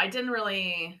 I don't know. I didn't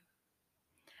really.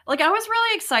 Like, I was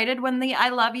really excited when the I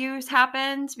love yous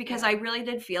happened because I really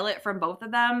did feel it from both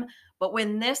of them. But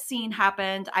when this scene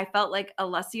happened, I felt like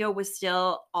Alessio was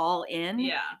still all in.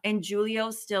 Yeah. And Julio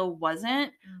still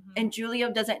wasn't. And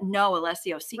Julio doesn't know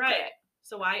Alessio's secret. Right.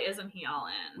 So why isn't he all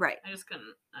in? Right. I just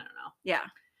couldn't. I don't know. Yeah.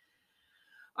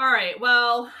 All right.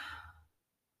 Well,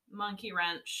 monkey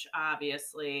wrench,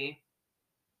 obviously.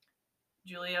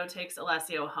 Julio takes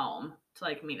Alessio home to,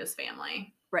 like, meet his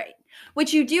family. Right.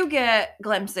 Which you do get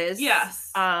glimpses.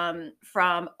 Yes.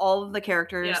 From all of the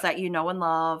characters that you know and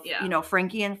love. Yeah.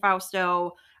 Frankie and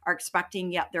Fausto are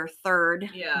expecting yet their third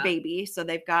baby. So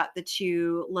they've got the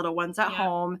two little ones at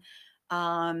home.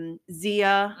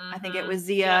 Zia, I think it was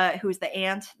Zia, who's the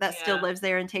aunt that still lives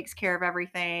there and takes care of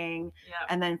everything. Yeah.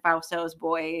 And then Fausto's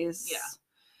boys. Yeah.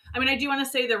 I mean, I do want to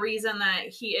say the reason that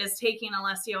he is taking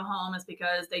Alessio home is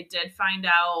because they did find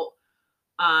out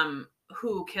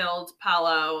who killed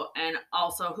Paolo and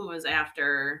also who was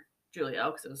after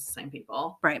Julio, because it was the same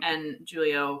people. Right. And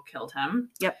Julio killed him.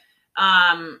 Yep.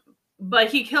 But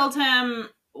he killed him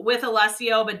with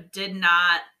Alessio, but did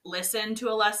not listen to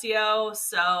Alessio.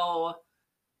 So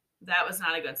that was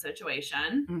not a good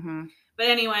situation. But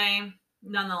anyway,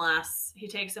 nonetheless, he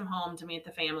takes him home to meet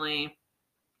the family.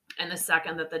 And the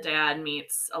second that the dad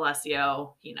meets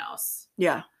Alessio, he knows.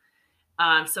 Yeah.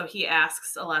 So he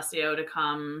asks Alessio to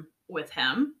come with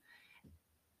him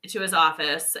to his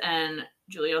office, and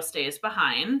Julio stays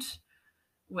behind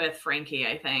with Frankie,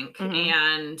 I think.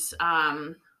 And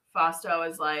Fausto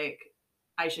is like,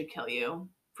 I should kill you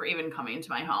for even coming to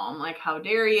my home. Like, how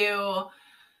dare you?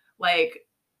 Like,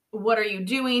 what are you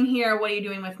doing here? What are you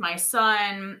doing with my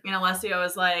son? And Alessio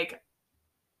is like,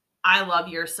 I love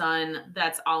your son.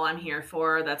 That's all I'm here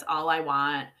for. That's all I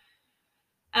want.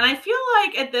 And I feel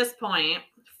like at this point,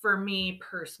 for me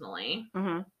personally,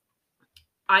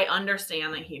 I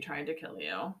understand that he tried to kill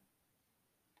you.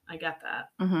 I get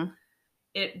that.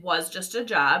 It was just a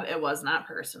job. It was not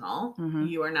personal.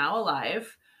 You are now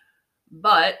alive.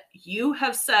 But you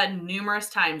have said numerous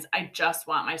times, I just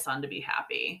want my son to be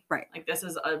happy. Right. Like, this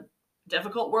is a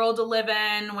difficult world to live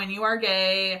in when you are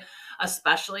gay,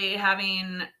 especially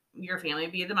having your family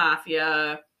be the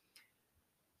mafia.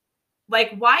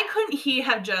 Like, why couldn't he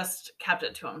have just kept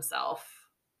it to himself?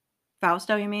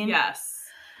 Fausto, you mean? Yes.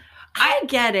 I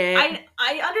get it.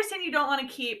 I understand you don't want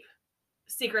to keep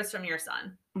secrets from your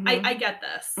son. I get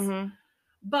this.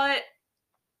 But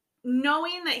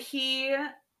knowing that he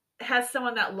has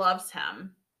someone that loves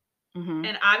him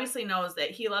and obviously knows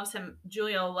that he loves him,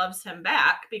 Julio loves him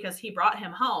back because he brought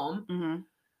him home.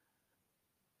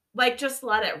 Like, just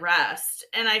let it rest.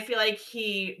 And I feel like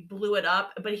he blew it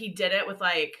up, but he did it with,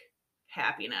 like,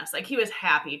 happiness. Like, he was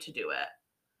happy to do it.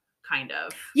 Kind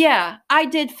of. Yeah, I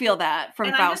did feel that from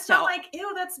Fausto. I just felt like,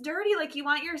 ew, that's dirty. Like, you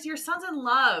want your son's in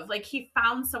love. Like, he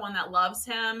found someone that loves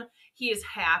him. He is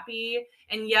happy.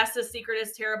 And yes, the secret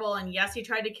is terrible. And yes, he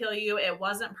tried to kill you. It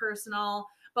wasn't personal.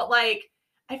 But, like,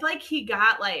 I feel like he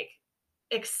got, like,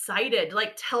 excited to,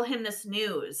 like, tell him this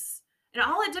news. And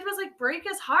all it did was, like, break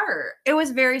his heart. It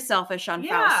was very selfish on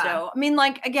Fausto. I mean,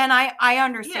 like, again, I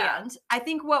understand. I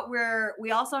think what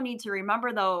we also need to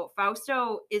remember, though,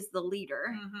 Fausto is the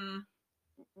leader. Mm-hmm.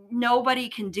 Nobody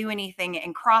can do anything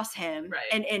and cross him. Right.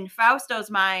 And in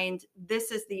Fausto's mind, this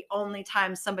is the only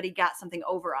time somebody got something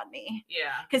over on me.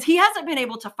 Yeah. Because he hasn't been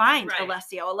able to find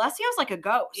Alessio. Alessio's like a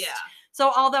ghost. Yeah.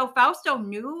 So although Fausto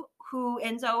knew who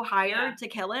Enzo hired to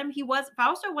kill him,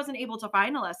 Fausto wasn't able to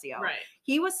find Alessio. Right.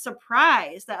 He was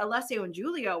surprised that Alessio and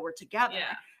Giulio were together.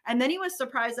 Yeah. And then he was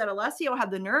surprised that Alessio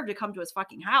had the nerve to come to his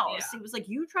fucking house. Yeah. He was like,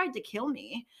 you tried to kill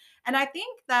me. And I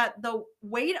think that the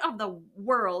weight of the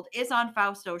world is on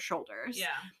Fausto's shoulders. Yeah.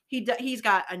 He's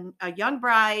got a young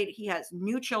bride. He has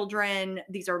new children.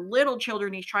 These are little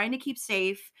children he's trying to keep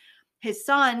safe. His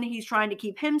son, he's trying to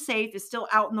keep him safe, is still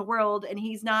out in the world, and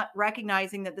he's not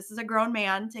recognizing that this is a grown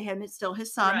man. To him, it's still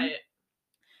his son. Right.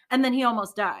 And then he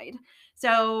almost died.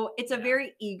 So it's a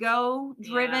very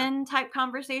ego-driven type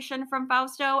conversation from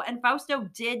Fausto. And Fausto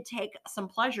did take some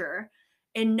pleasure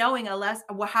in knowing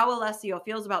how Alessio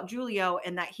feels about Giulio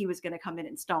and that he was going to come in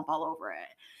and stomp all over it.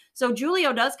 So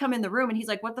Giulio does come in the room and he's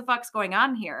like, what the fuck's going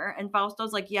on here? And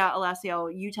Fausto's like, yeah, Alessio,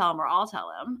 you tell him or I'll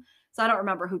tell him. So I don't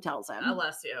remember who tells him.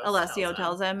 Alessio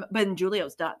tells him. But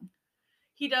Giulio's done.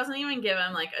 He doesn't even give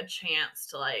him, like, a chance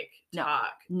to, like,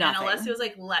 talk. Nothing. And Alessio's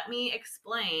like, let me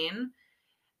explain.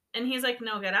 And he's like,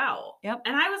 no, get out. Yep.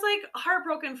 And I was, like,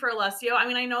 heartbroken for Alessio. I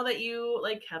mean, I know that you,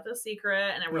 like, kept the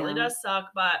secret and it really does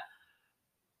suck, but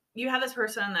you have this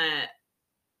person that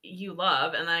you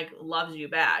love and, like, loves you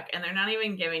back, and they're not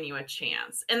even giving you a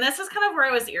chance. And this is kind of where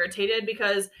I was irritated,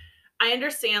 because I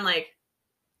understand, like,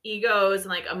 egos and,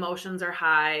 like, emotions are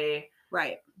high.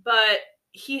 Right. But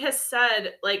he has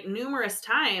said, like, numerous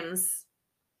times,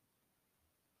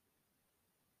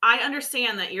 I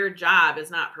understand that your job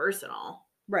is not personal.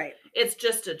 Right. It's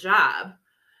just a job.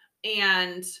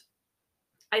 And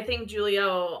I think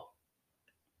Giulio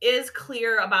is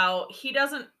clear about, he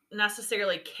doesn't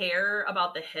necessarily care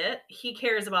about the hit. He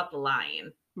cares about the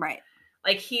lying. Right.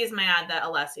 Like, he's mad that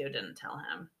Alessio didn't tell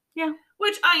him. Yeah.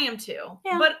 Which I am too.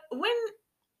 Yeah. But when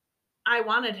I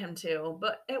wanted him to,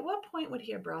 but at what point would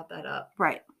he have brought that up?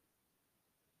 Right.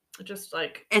 Just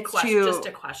like just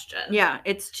a question. Yeah,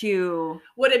 it's too.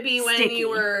 Would it be when sticky.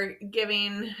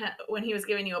 when he was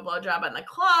giving you a blowjob in the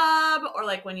club, or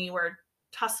like when you were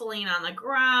tussling on the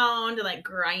ground and like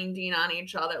grinding on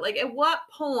each other? Like, at what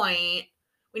point,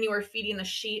 when you were feeding the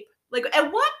sheep, like,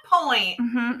 at what point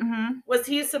was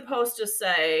he supposed to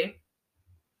say,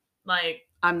 like,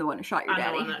 I'm the one who shot your daddy.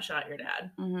 I'm the one that shot your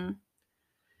dad. Mm-hmm.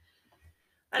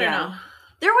 I don't know.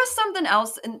 There was something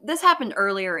else, and this happened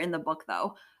earlier in the book,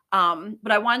 though.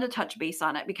 But I wanted to touch base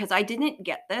on it because I didn't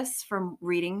get this from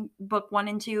reading book 1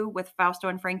 and 2 with Fausto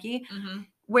and Frankie,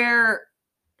 where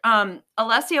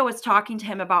Alessio was talking to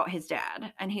him about his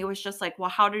dad, and he was just like, well,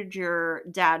 how did your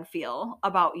dad feel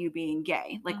about you being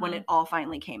gay? Like, when it all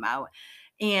finally came out.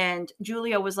 And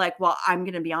Giulio was like, well, I'm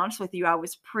going to be honest with you. I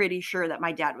was pretty sure that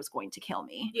my dad was going to kill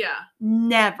me. Yeah.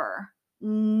 Never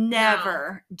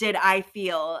did I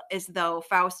feel as though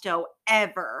Fausto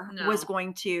ever was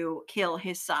going to kill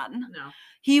his son. No.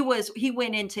 He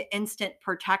went into instant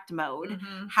protect mode.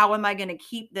 How am I going to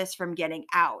keep this from getting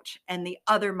out? And the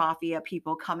other mafia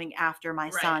people coming after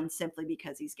my son simply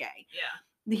because he's gay.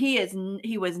 Yeah.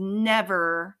 He was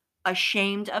never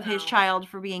ashamed of his child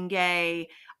for being gay.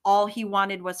 All he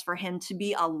wanted was for him to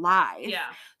be alive.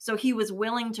 Yeah. So he was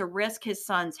willing to risk his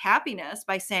son's happiness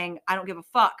by saying, I don't give a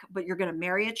fuck, but you're going to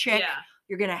marry a chick. Yeah.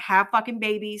 You're going to have fucking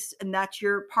babies. And that's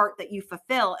your part that you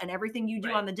fulfill. And everything you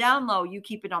do on the down low, you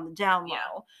keep it on the down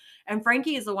low. And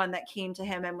Frankie is the one that came to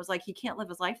him and was like, he can't live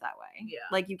his life that way. Yeah.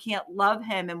 Like, you can't love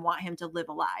him and want him to live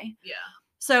a lie. Yeah.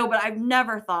 So, but I've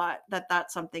never thought that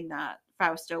that's something that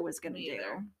Fausto was going to do.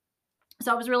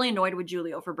 So I was really annoyed with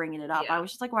Giulio for bringing it up. I was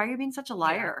just like, why are you being such a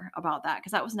liar about that?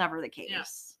 Because that was never the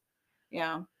case.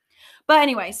 Yeah. But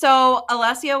anyway, so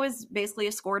Alessio is basically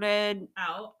escorted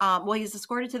out. Well, he's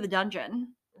escorted to the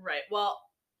dungeon. Right. Well,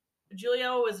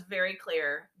 Giulio was very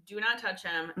clear. Do not touch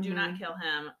him. Do not kill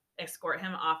him. Escort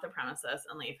him off the premises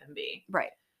and leave him be. Right.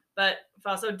 But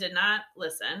Fausto did not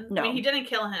listen. No. I mean, he didn't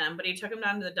kill him, but he took him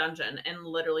down to the dungeon and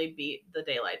literally beat the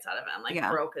daylights out of him.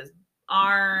 Like, broke his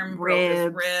arm, broke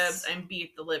his ribs, and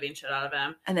beat the living shit out of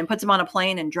him. And then puts him on a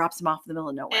plane and drops him off in the middle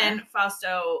of nowhere. And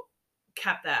Fausto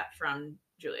kept that from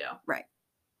Giulio. Right.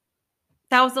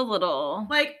 That was a little...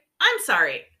 Like, I'm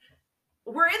sorry.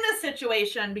 We're in this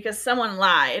situation because someone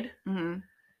lied. Mm-hmm.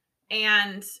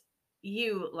 And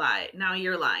you lied. Now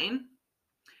you're lying.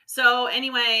 So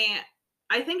anyway,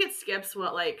 I think it skips,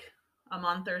 what, like a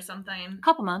month or something? A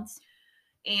couple months.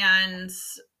 And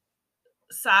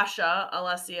Sasha,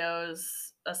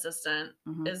 Alessio's assistant,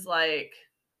 is like,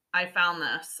 I found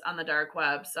this on the dark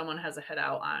web. Someone has a hit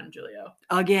out on Giulio.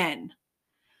 Again.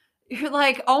 You're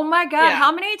like, oh my God,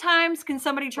 how many times can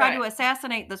somebody try to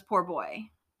assassinate this poor boy?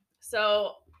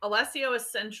 So Alessio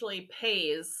essentially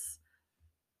pays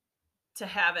to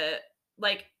have it,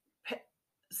 like,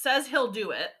 says he'll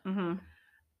do it.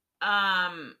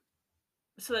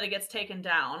 So that it gets taken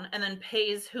down, and then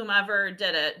pays whomever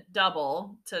did it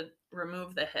double to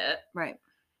remove the hit. Right.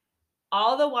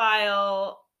 All the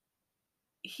while,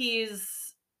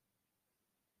 he's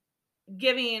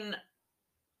giving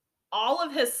all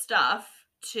of his stuff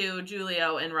to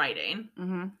Giulio in writing,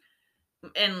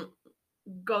 and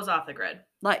goes off the grid.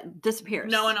 Like,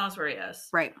 disappears. No one knows where he is.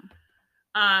 Right.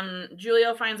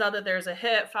 Giulio finds out that there's a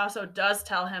hit. Fausto does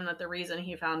tell him that the reason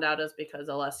he found out is because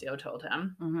Alessio told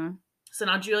him. So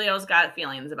now Giulio's got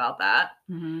feelings about that.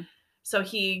 So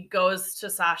he goes to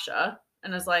Sasha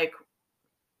and is like,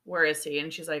 where is he?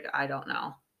 And she's like, I don't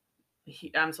know.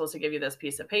 I'm supposed to give you this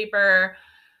piece of paper.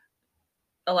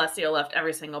 Alessio left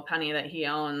every single penny that he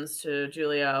owns to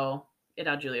Giulio. And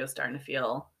now Giulio's starting to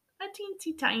feel a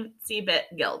teensy tiny bit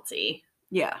guilty.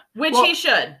 Yeah. Which he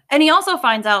should. And he also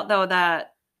finds out, though,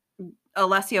 that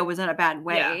Alessio was in a bad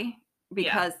way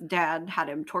because Dad had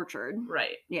him tortured.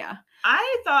 Right. Yeah.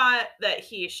 I thought that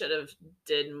he should have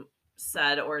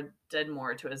said or did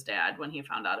more to his dad when he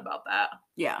found out about that.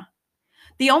 Yeah.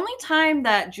 The only time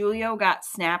that Giulio got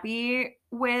snappy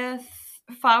with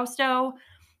Fausto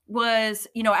was,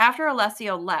 after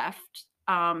Alessio left,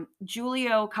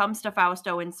 Giulio comes to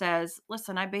Fausto and says,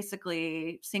 listen, I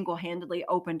basically single-handedly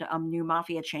opened a new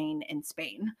mafia chain in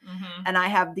Spain. And I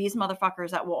have these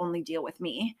motherfuckers that will only deal with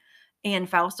me. And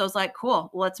Fausto's like, cool,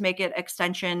 let's make it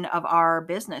extension of our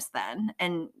business then.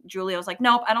 And Giulio's like,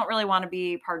 nope, I don't really want to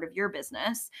be part of your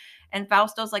business. And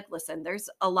Fausto's like, listen, there's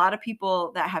a lot of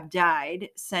people that have died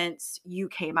since you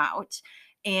came out.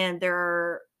 And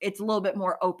it's a little bit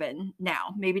more open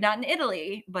now. Maybe not in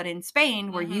Italy, but in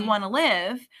Spain where you want to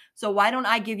live. So why don't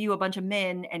I give you a bunch of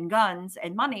men and guns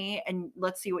and money and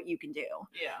let's see what you can do.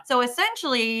 Yeah. So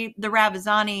essentially the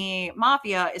Ravizani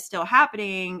Mafia is still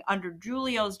happening under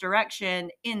Giulio's direction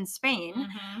in Spain.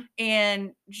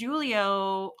 And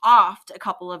Giulio offed a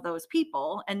couple of those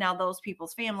people. And now those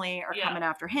people's family are coming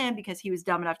after him because he was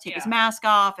dumb enough to take his mask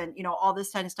off and, all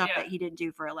this kind of stuff that he didn't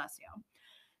do for Alessio.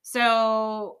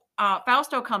 So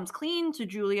Fausto comes clean to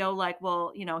Giulio, like,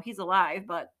 well, he's alive,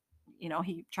 but,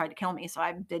 he tried to kill me, so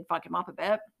I did fuck him up a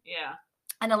bit. Yeah.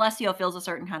 And Alessio feels a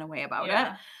certain kind of way about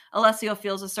it. Alessio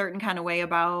feels a certain kind of way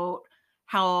about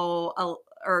how,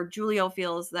 or Giulio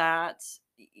feels that,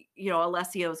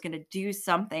 Alessio is going to do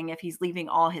something if he's leaving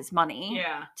all his money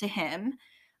to him.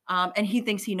 And he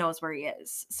thinks he knows where he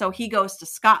is. So he goes to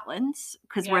Scotland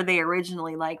because where they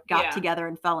originally got together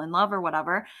and fell in love or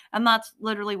whatever. And that's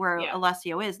literally where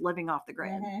Alessio is, living off the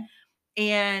grid.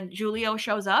 And Giulio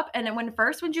shows up. And then when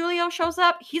Giulio shows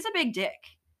up, he's a big dick.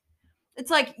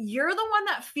 It's like, you're the one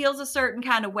that feels a certain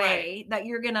kind of way that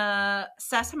you're going to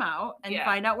suss him out and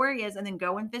find out where he is and then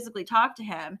go and physically talk to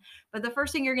him. But the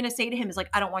first thing you're going to say to him is like,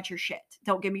 I don't want your shit.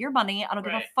 Don't give me your money. I don't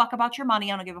give a fuck about your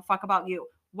money. I don't give a fuck about you.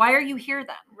 Why are you here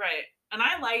then? Right. And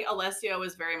I like Alessio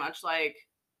is very much like,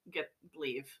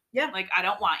 leave. Yeah. Like, I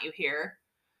don't want you here.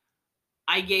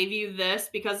 I gave you this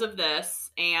because of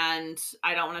this, and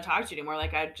I don't want to talk to you anymore.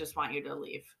 Like, I just want you to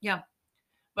leave. Yeah.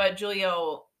 But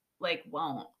Giulio,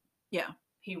 won't. Yeah.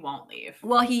 He won't leave.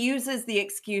 Well, he uses the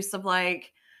excuse of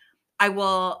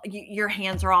your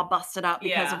hands are all busted up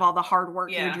because of all the hard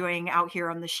work you're doing out here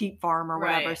on the sheep farm or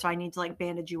whatever. So I need to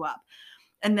bandage you up.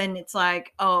 And then it's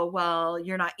like, oh, well,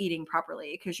 you're not eating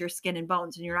properly because you're skin and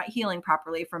bones and you're not healing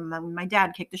properly from when my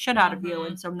dad kicked the shit out of you.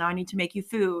 And so now I need to make you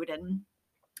food and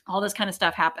all this kind of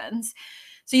stuff happens.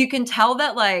 So you can tell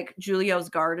that Giulio's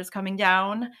guard is coming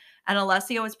down and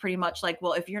Alessio is pretty much like,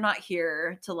 well, if you're not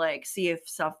here to see if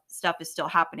stuff is still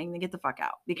happening, then get the fuck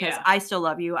out because I still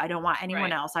love you. I don't want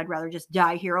anyone else. I'd rather just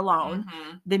die here alone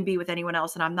than be with anyone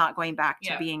else. And I'm not going back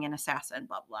to being an assassin,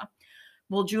 blah, blah.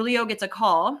 Well, Giulio gets a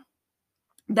call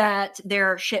that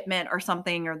their shipment or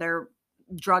something or their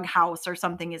drug house or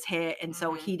something is hit. And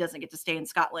so he doesn't get to stay in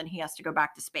Scotland. He has to go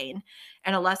back to Spain.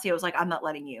 And Alessio was like, I'm not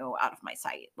letting you out of my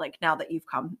sight. Now that you've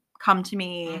come come to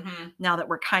me now that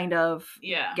we're kind of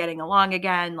getting along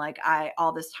again. Like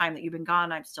all this time that you've been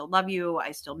gone, I still love you.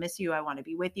 I still miss you. I want to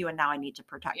be with you. And now I need to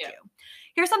protect you.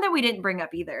 Here's something we didn't bring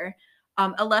up either.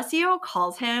 Alessio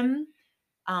calls him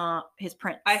his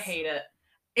prince. I hate it.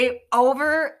 It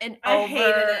over and I over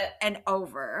hated it. and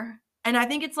over. And I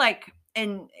think it's like,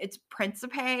 and it's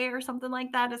Principe or something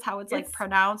like that is how it's like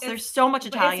pronounced. There's so much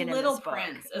Italian in this book.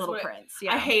 Little Prince.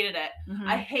 Yeah. I hated it.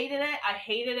 I hated it. I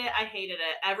hated it. I hated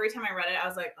it. Every time I read it, I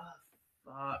was like, oh,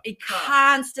 fuck. He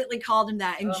constantly called him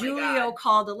that. And Giulio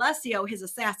called Alessio his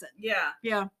assassin. Yeah.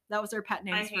 Yeah. That was their pet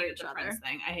names for each other. Prince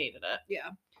thing. I hated it. Yeah.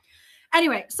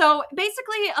 Anyway, so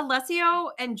basically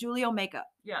Alessio and Giulio make up.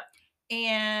 Yeah.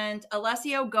 And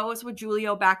Alessio goes with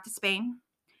Giulio back to Spain.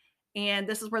 And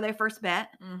this is where they first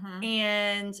met.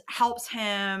 And helps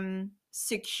him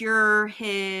secure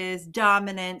his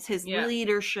dominance, his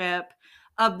leadership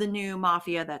of the new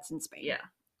mafia that's in Spain. Yeah.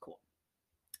 Cool.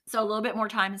 So a little bit more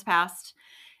time has passed.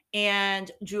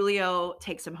 And Giulio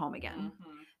takes him home again.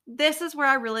 This is where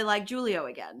I really like Giulio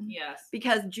again. Yes.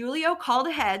 Because Giulio called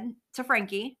ahead to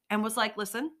Frankie and was like,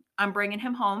 listen, I'm bringing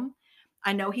him home.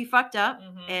 I know he fucked up,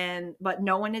 but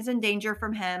no one is in danger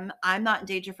from him. I'm not in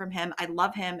danger from him. I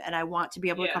love him, and I want to be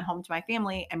able to come home to my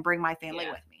family and bring my family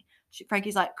with me.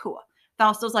 Frankie's like, cool.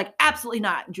 Fausto's like, absolutely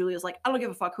not. And Giulio's like, I don't give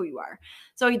a fuck who you are.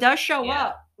 So he does show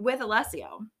up with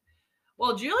Alessio.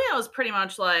 Well, Giulio is pretty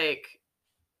much like,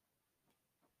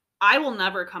 I will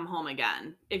never come home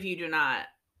again if you do not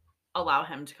allow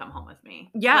him to come home with me.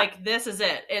 Yeah. Like, this is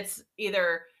it. It's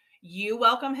either you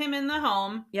welcome him in the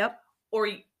home. Yep.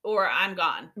 Or I'm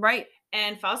gone. Right.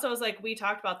 And Fausto was like, we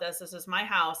talked about this. This is my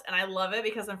house. And I love it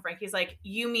because then Frankie's like,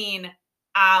 you mean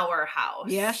our house?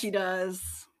 Yeah, she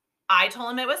does. I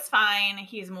told him it was fine.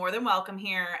 He's more than welcome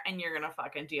here. And you're going to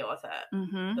fucking deal with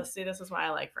it. See, this is why I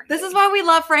like Frankie. This is why we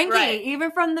love Frankie. Right.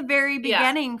 Even from the very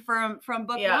beginning, from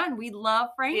book one, we love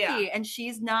Frankie. Yeah. And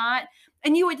she's not...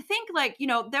 And you would think, like, you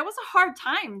know, that was a hard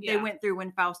time they went through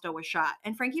when Fausto was shot.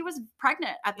 And Frankie was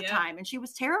pregnant at the time. And she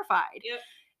was terrified. Yep.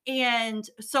 And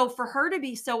so for her to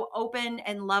be so open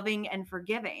and loving and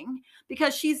forgiving,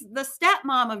 because she's the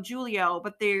stepmom of Giulio,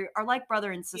 but they are like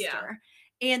brother and sister,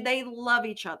 and they love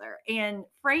each other. And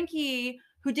Frankie,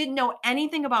 who didn't know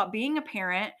anything about being a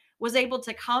parent, was able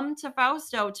to come to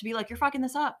Fausto to be like, you're fucking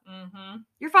this up.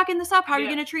 You're fucking this up. How are you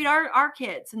going to treat our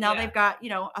kids? And now they've got,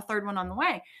 you know, a third one on the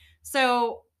way.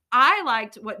 So I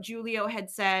liked what Giulio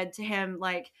had said to him,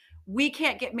 like, we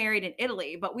can't get married in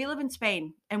Italy, but we live in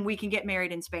Spain and we can get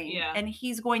married in Spain. Yeah. And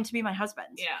he's going to be my husband.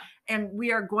 Yeah. And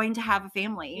we are going to have a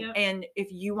family. Yeah. And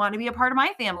if you want to be a part of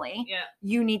my family,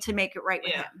 you need to make it right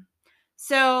with him.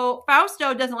 So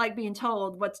Fausto doesn't like being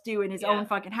told what to do in his own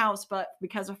fucking house, but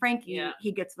because of Frankie,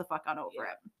 he gets the fuck on over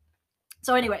it.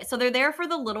 So anyway, so they're there for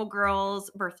the little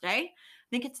girl's birthday. I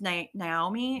think it's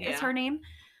Naomi is her name.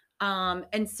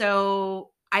 And so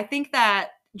I think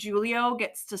that Giulio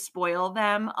gets to spoil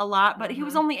them a lot, but he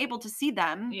was only able to see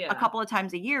them a couple of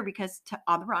times a year because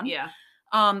on the run. Yeah.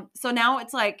 So now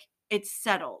it's like, it's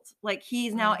settled. Like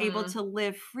he's now able to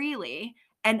live freely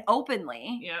and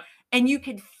openly. Yeah. And you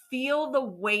could feel the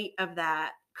weight of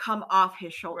that come off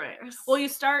his shoulders. Right. Well, you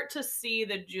start to see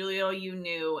the Giulio you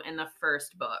knew in the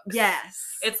first books.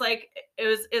 Yes. It's like,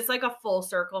 it's like a full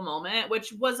circle moment,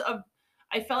 which was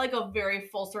I felt like a very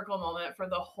full circle moment for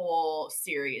the whole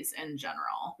series in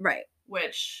general. Right.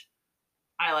 Which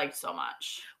I liked so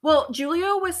much. Well,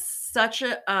 Giulio was such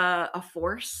a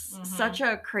force, such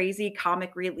a crazy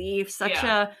comic relief, such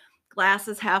a glass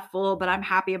is half full, but I'm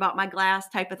happy about my glass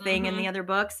type of thing in the other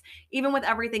books, even with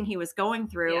everything he was going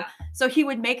through. Yeah. So he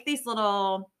would make these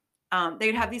little,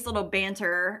 they'd have these little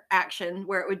banter action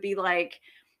where it would be like,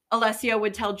 Alessio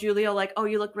would tell Giulio, like, oh,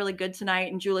 you look really good tonight.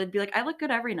 And Giulio would be like, I look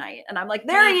good every night. And I'm like,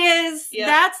 there he is. Yeah.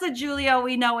 That's the Giulio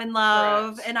we know and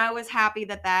love. Correct. And I was happy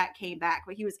that came back.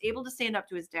 But he was able to stand up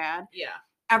to his dad. Yeah.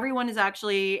 Everyone is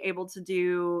actually able to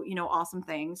do, you know, awesome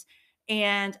things.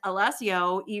 And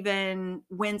Alessio even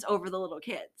wins over the little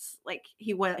kids. Like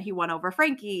he won over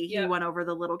Frankie. He won over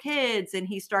the little kids. And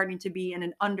he's starting to be in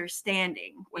an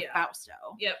understanding with Fausto.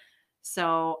 Yep.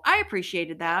 So I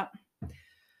appreciated that.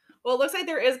 Well, it looks like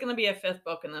there is going to be a 5th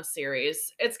book in this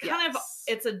series. It's kind of,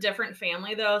 it's a different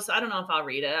family though. So I don't know if I'll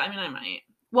read it. I mean, I might.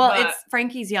 Well, it's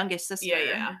Frankie's youngest sister.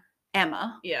 Yeah.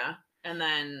 Emma. Yeah. And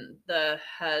then the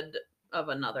head of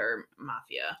another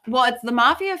mafia. Well, it's the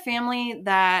mafia family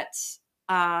that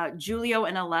Giulio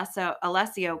and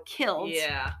Alessio killed.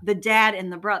 Yeah. The dad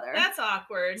and the brother. That's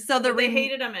awkward. So they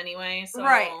hated him anyway. So.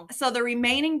 Right. So the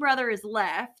remaining brother is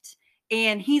left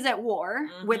and he's at war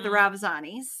with the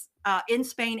Ravazzanis. In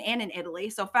Spain and in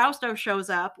Italy. So Fausto shows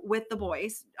up with the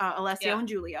boys, Alessio and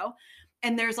Giulio.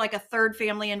 and there's like a third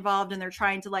family involved, and they're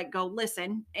trying to like go,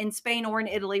 listen, in Spain or in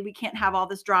Italy, we can't have all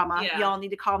this drama. Yeah. Y'all need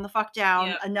to calm the fuck down.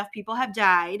 Yep. Enough people have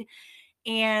died.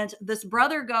 And this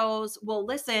brother goes, well,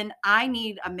 listen, I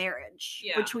need a marriage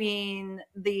between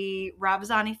the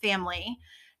Ravazani family.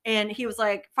 And he was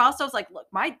like, Fausto's like, look,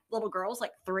 my little girl's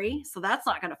like 3, so that's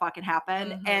not going to fucking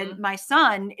happen. And my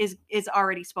son is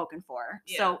already spoken for.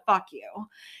 So fuck you.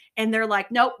 And they're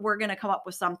like, nope, we're going to come up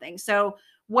with something. So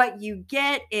what you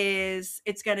get is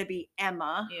it's going to be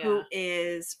Emma, who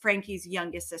is Frankie's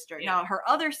youngest sister. Now, her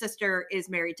other sister is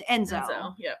married to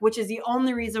Enzo. Which is the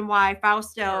only reason why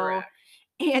Fausto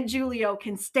and Giulio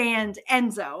can stand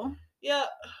Enzo. Yeah.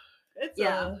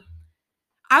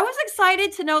 I was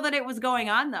excited to know that it was going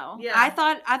on, though. Yeah. I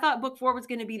thought book 4 was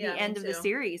going to be the end of the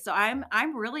series. So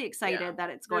I'm really excited that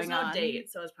it's going on. There's no date,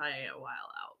 so it's probably a while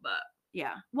out, but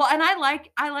yeah. Well, and I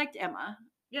liked Emma.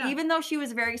 Yeah. Even though she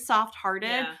was very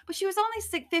soft-hearted, but she was only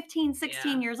 15,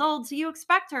 16 years old, so you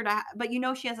expect her to but you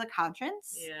know she has a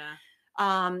conscience.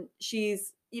 Yeah.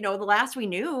 She's, you know, the last we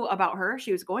knew about her,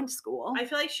 she was going to school. I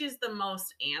feel like she's the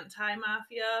most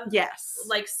anti-Mafia. Yes.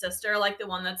 Like sister, like the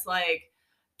one that's like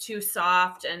too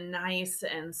soft and nice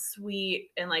and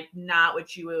sweet and like not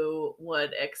what you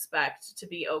would expect to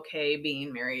be okay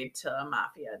being married to a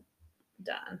Mafia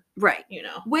Don. Right. You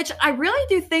know. Which I really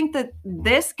do think that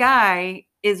this guy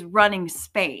is running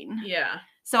Spain. Yeah.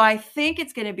 So I think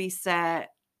it's going to be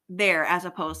set there as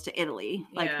opposed to Italy,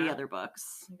 like the other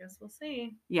books. I guess we'll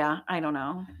see. Yeah, I don't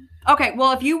know. Okay,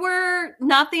 well, if you were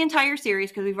not the entire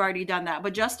series, because we've already done that,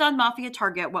 but just on Mafia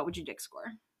Target, what would you Dick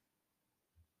score?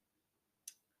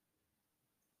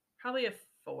 Probably a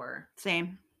 4.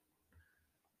 Same.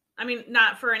 I mean,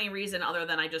 not for any reason other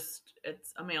than it's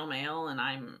a male, and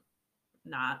I'm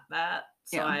not that.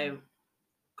 So I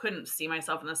couldn't see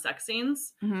myself in the sex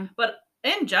scenes. Mm-hmm. But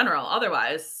in general,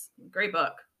 otherwise, great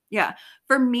book. Yeah.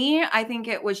 For me, I think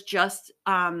it was just,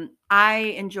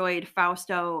 I enjoyed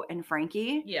Fausto and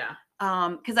Frankie. Yeah.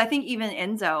 Because I think even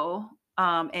Enzo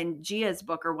and Gia's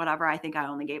book or whatever, I think I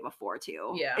only gave a 4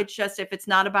 to. Yeah. It's just, if it's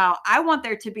not about, I want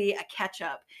there to be a catch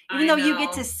up, even though you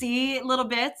get to see little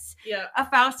bits of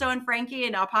Fausto and Frankie,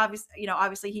 and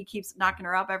obviously he keeps knocking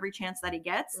her up every chance that he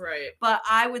gets. Right. But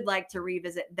I would like to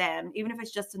revisit them, even if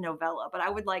it's just a novella, but I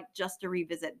would like just to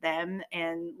revisit them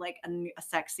and like a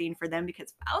sex scene for them,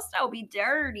 because Fausto be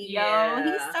dirty, yo.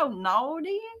 He's so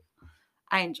naughty.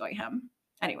 I enjoy him.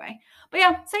 Anyway. But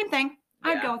yeah, same thing.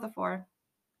 I'd go with a 4.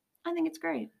 I think it's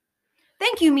great.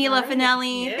 Thank you, Mila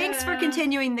Finelli. Yeah. Thanks for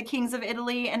continuing The Kings of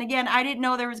Italy. And again, I didn't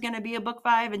know there was going to be a book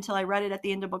 5 until I read it at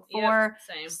the end of book 4.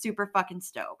 Yep, same. Super fucking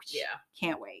stoked. Yeah.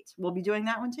 Can't wait. We'll be doing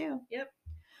that one too. Yep.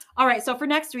 All right. So for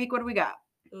next week, what do we got?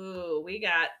 Ooh, we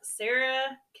got Sarah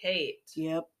Kate.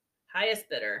 Yep. Highest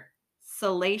bidder.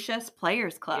 Salacious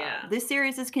Players Club. Yeah. This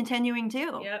series is continuing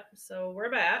too. Yep. So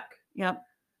we're back. Yep.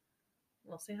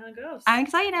 We'll see how it goes. I'm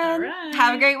excited. All right.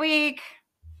 Have a great week.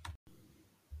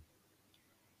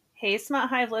 Hey, Smut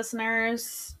Hive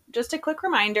listeners. Just a quick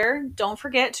reminder, don't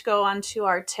forget to go onto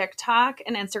our TikTok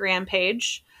and Instagram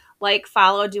page. Like,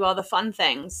 follow, do all the fun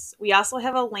things. We also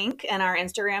have a link in our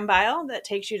Instagram bio that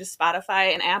takes you to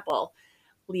Spotify and Apple.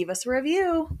 Leave us a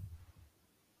review.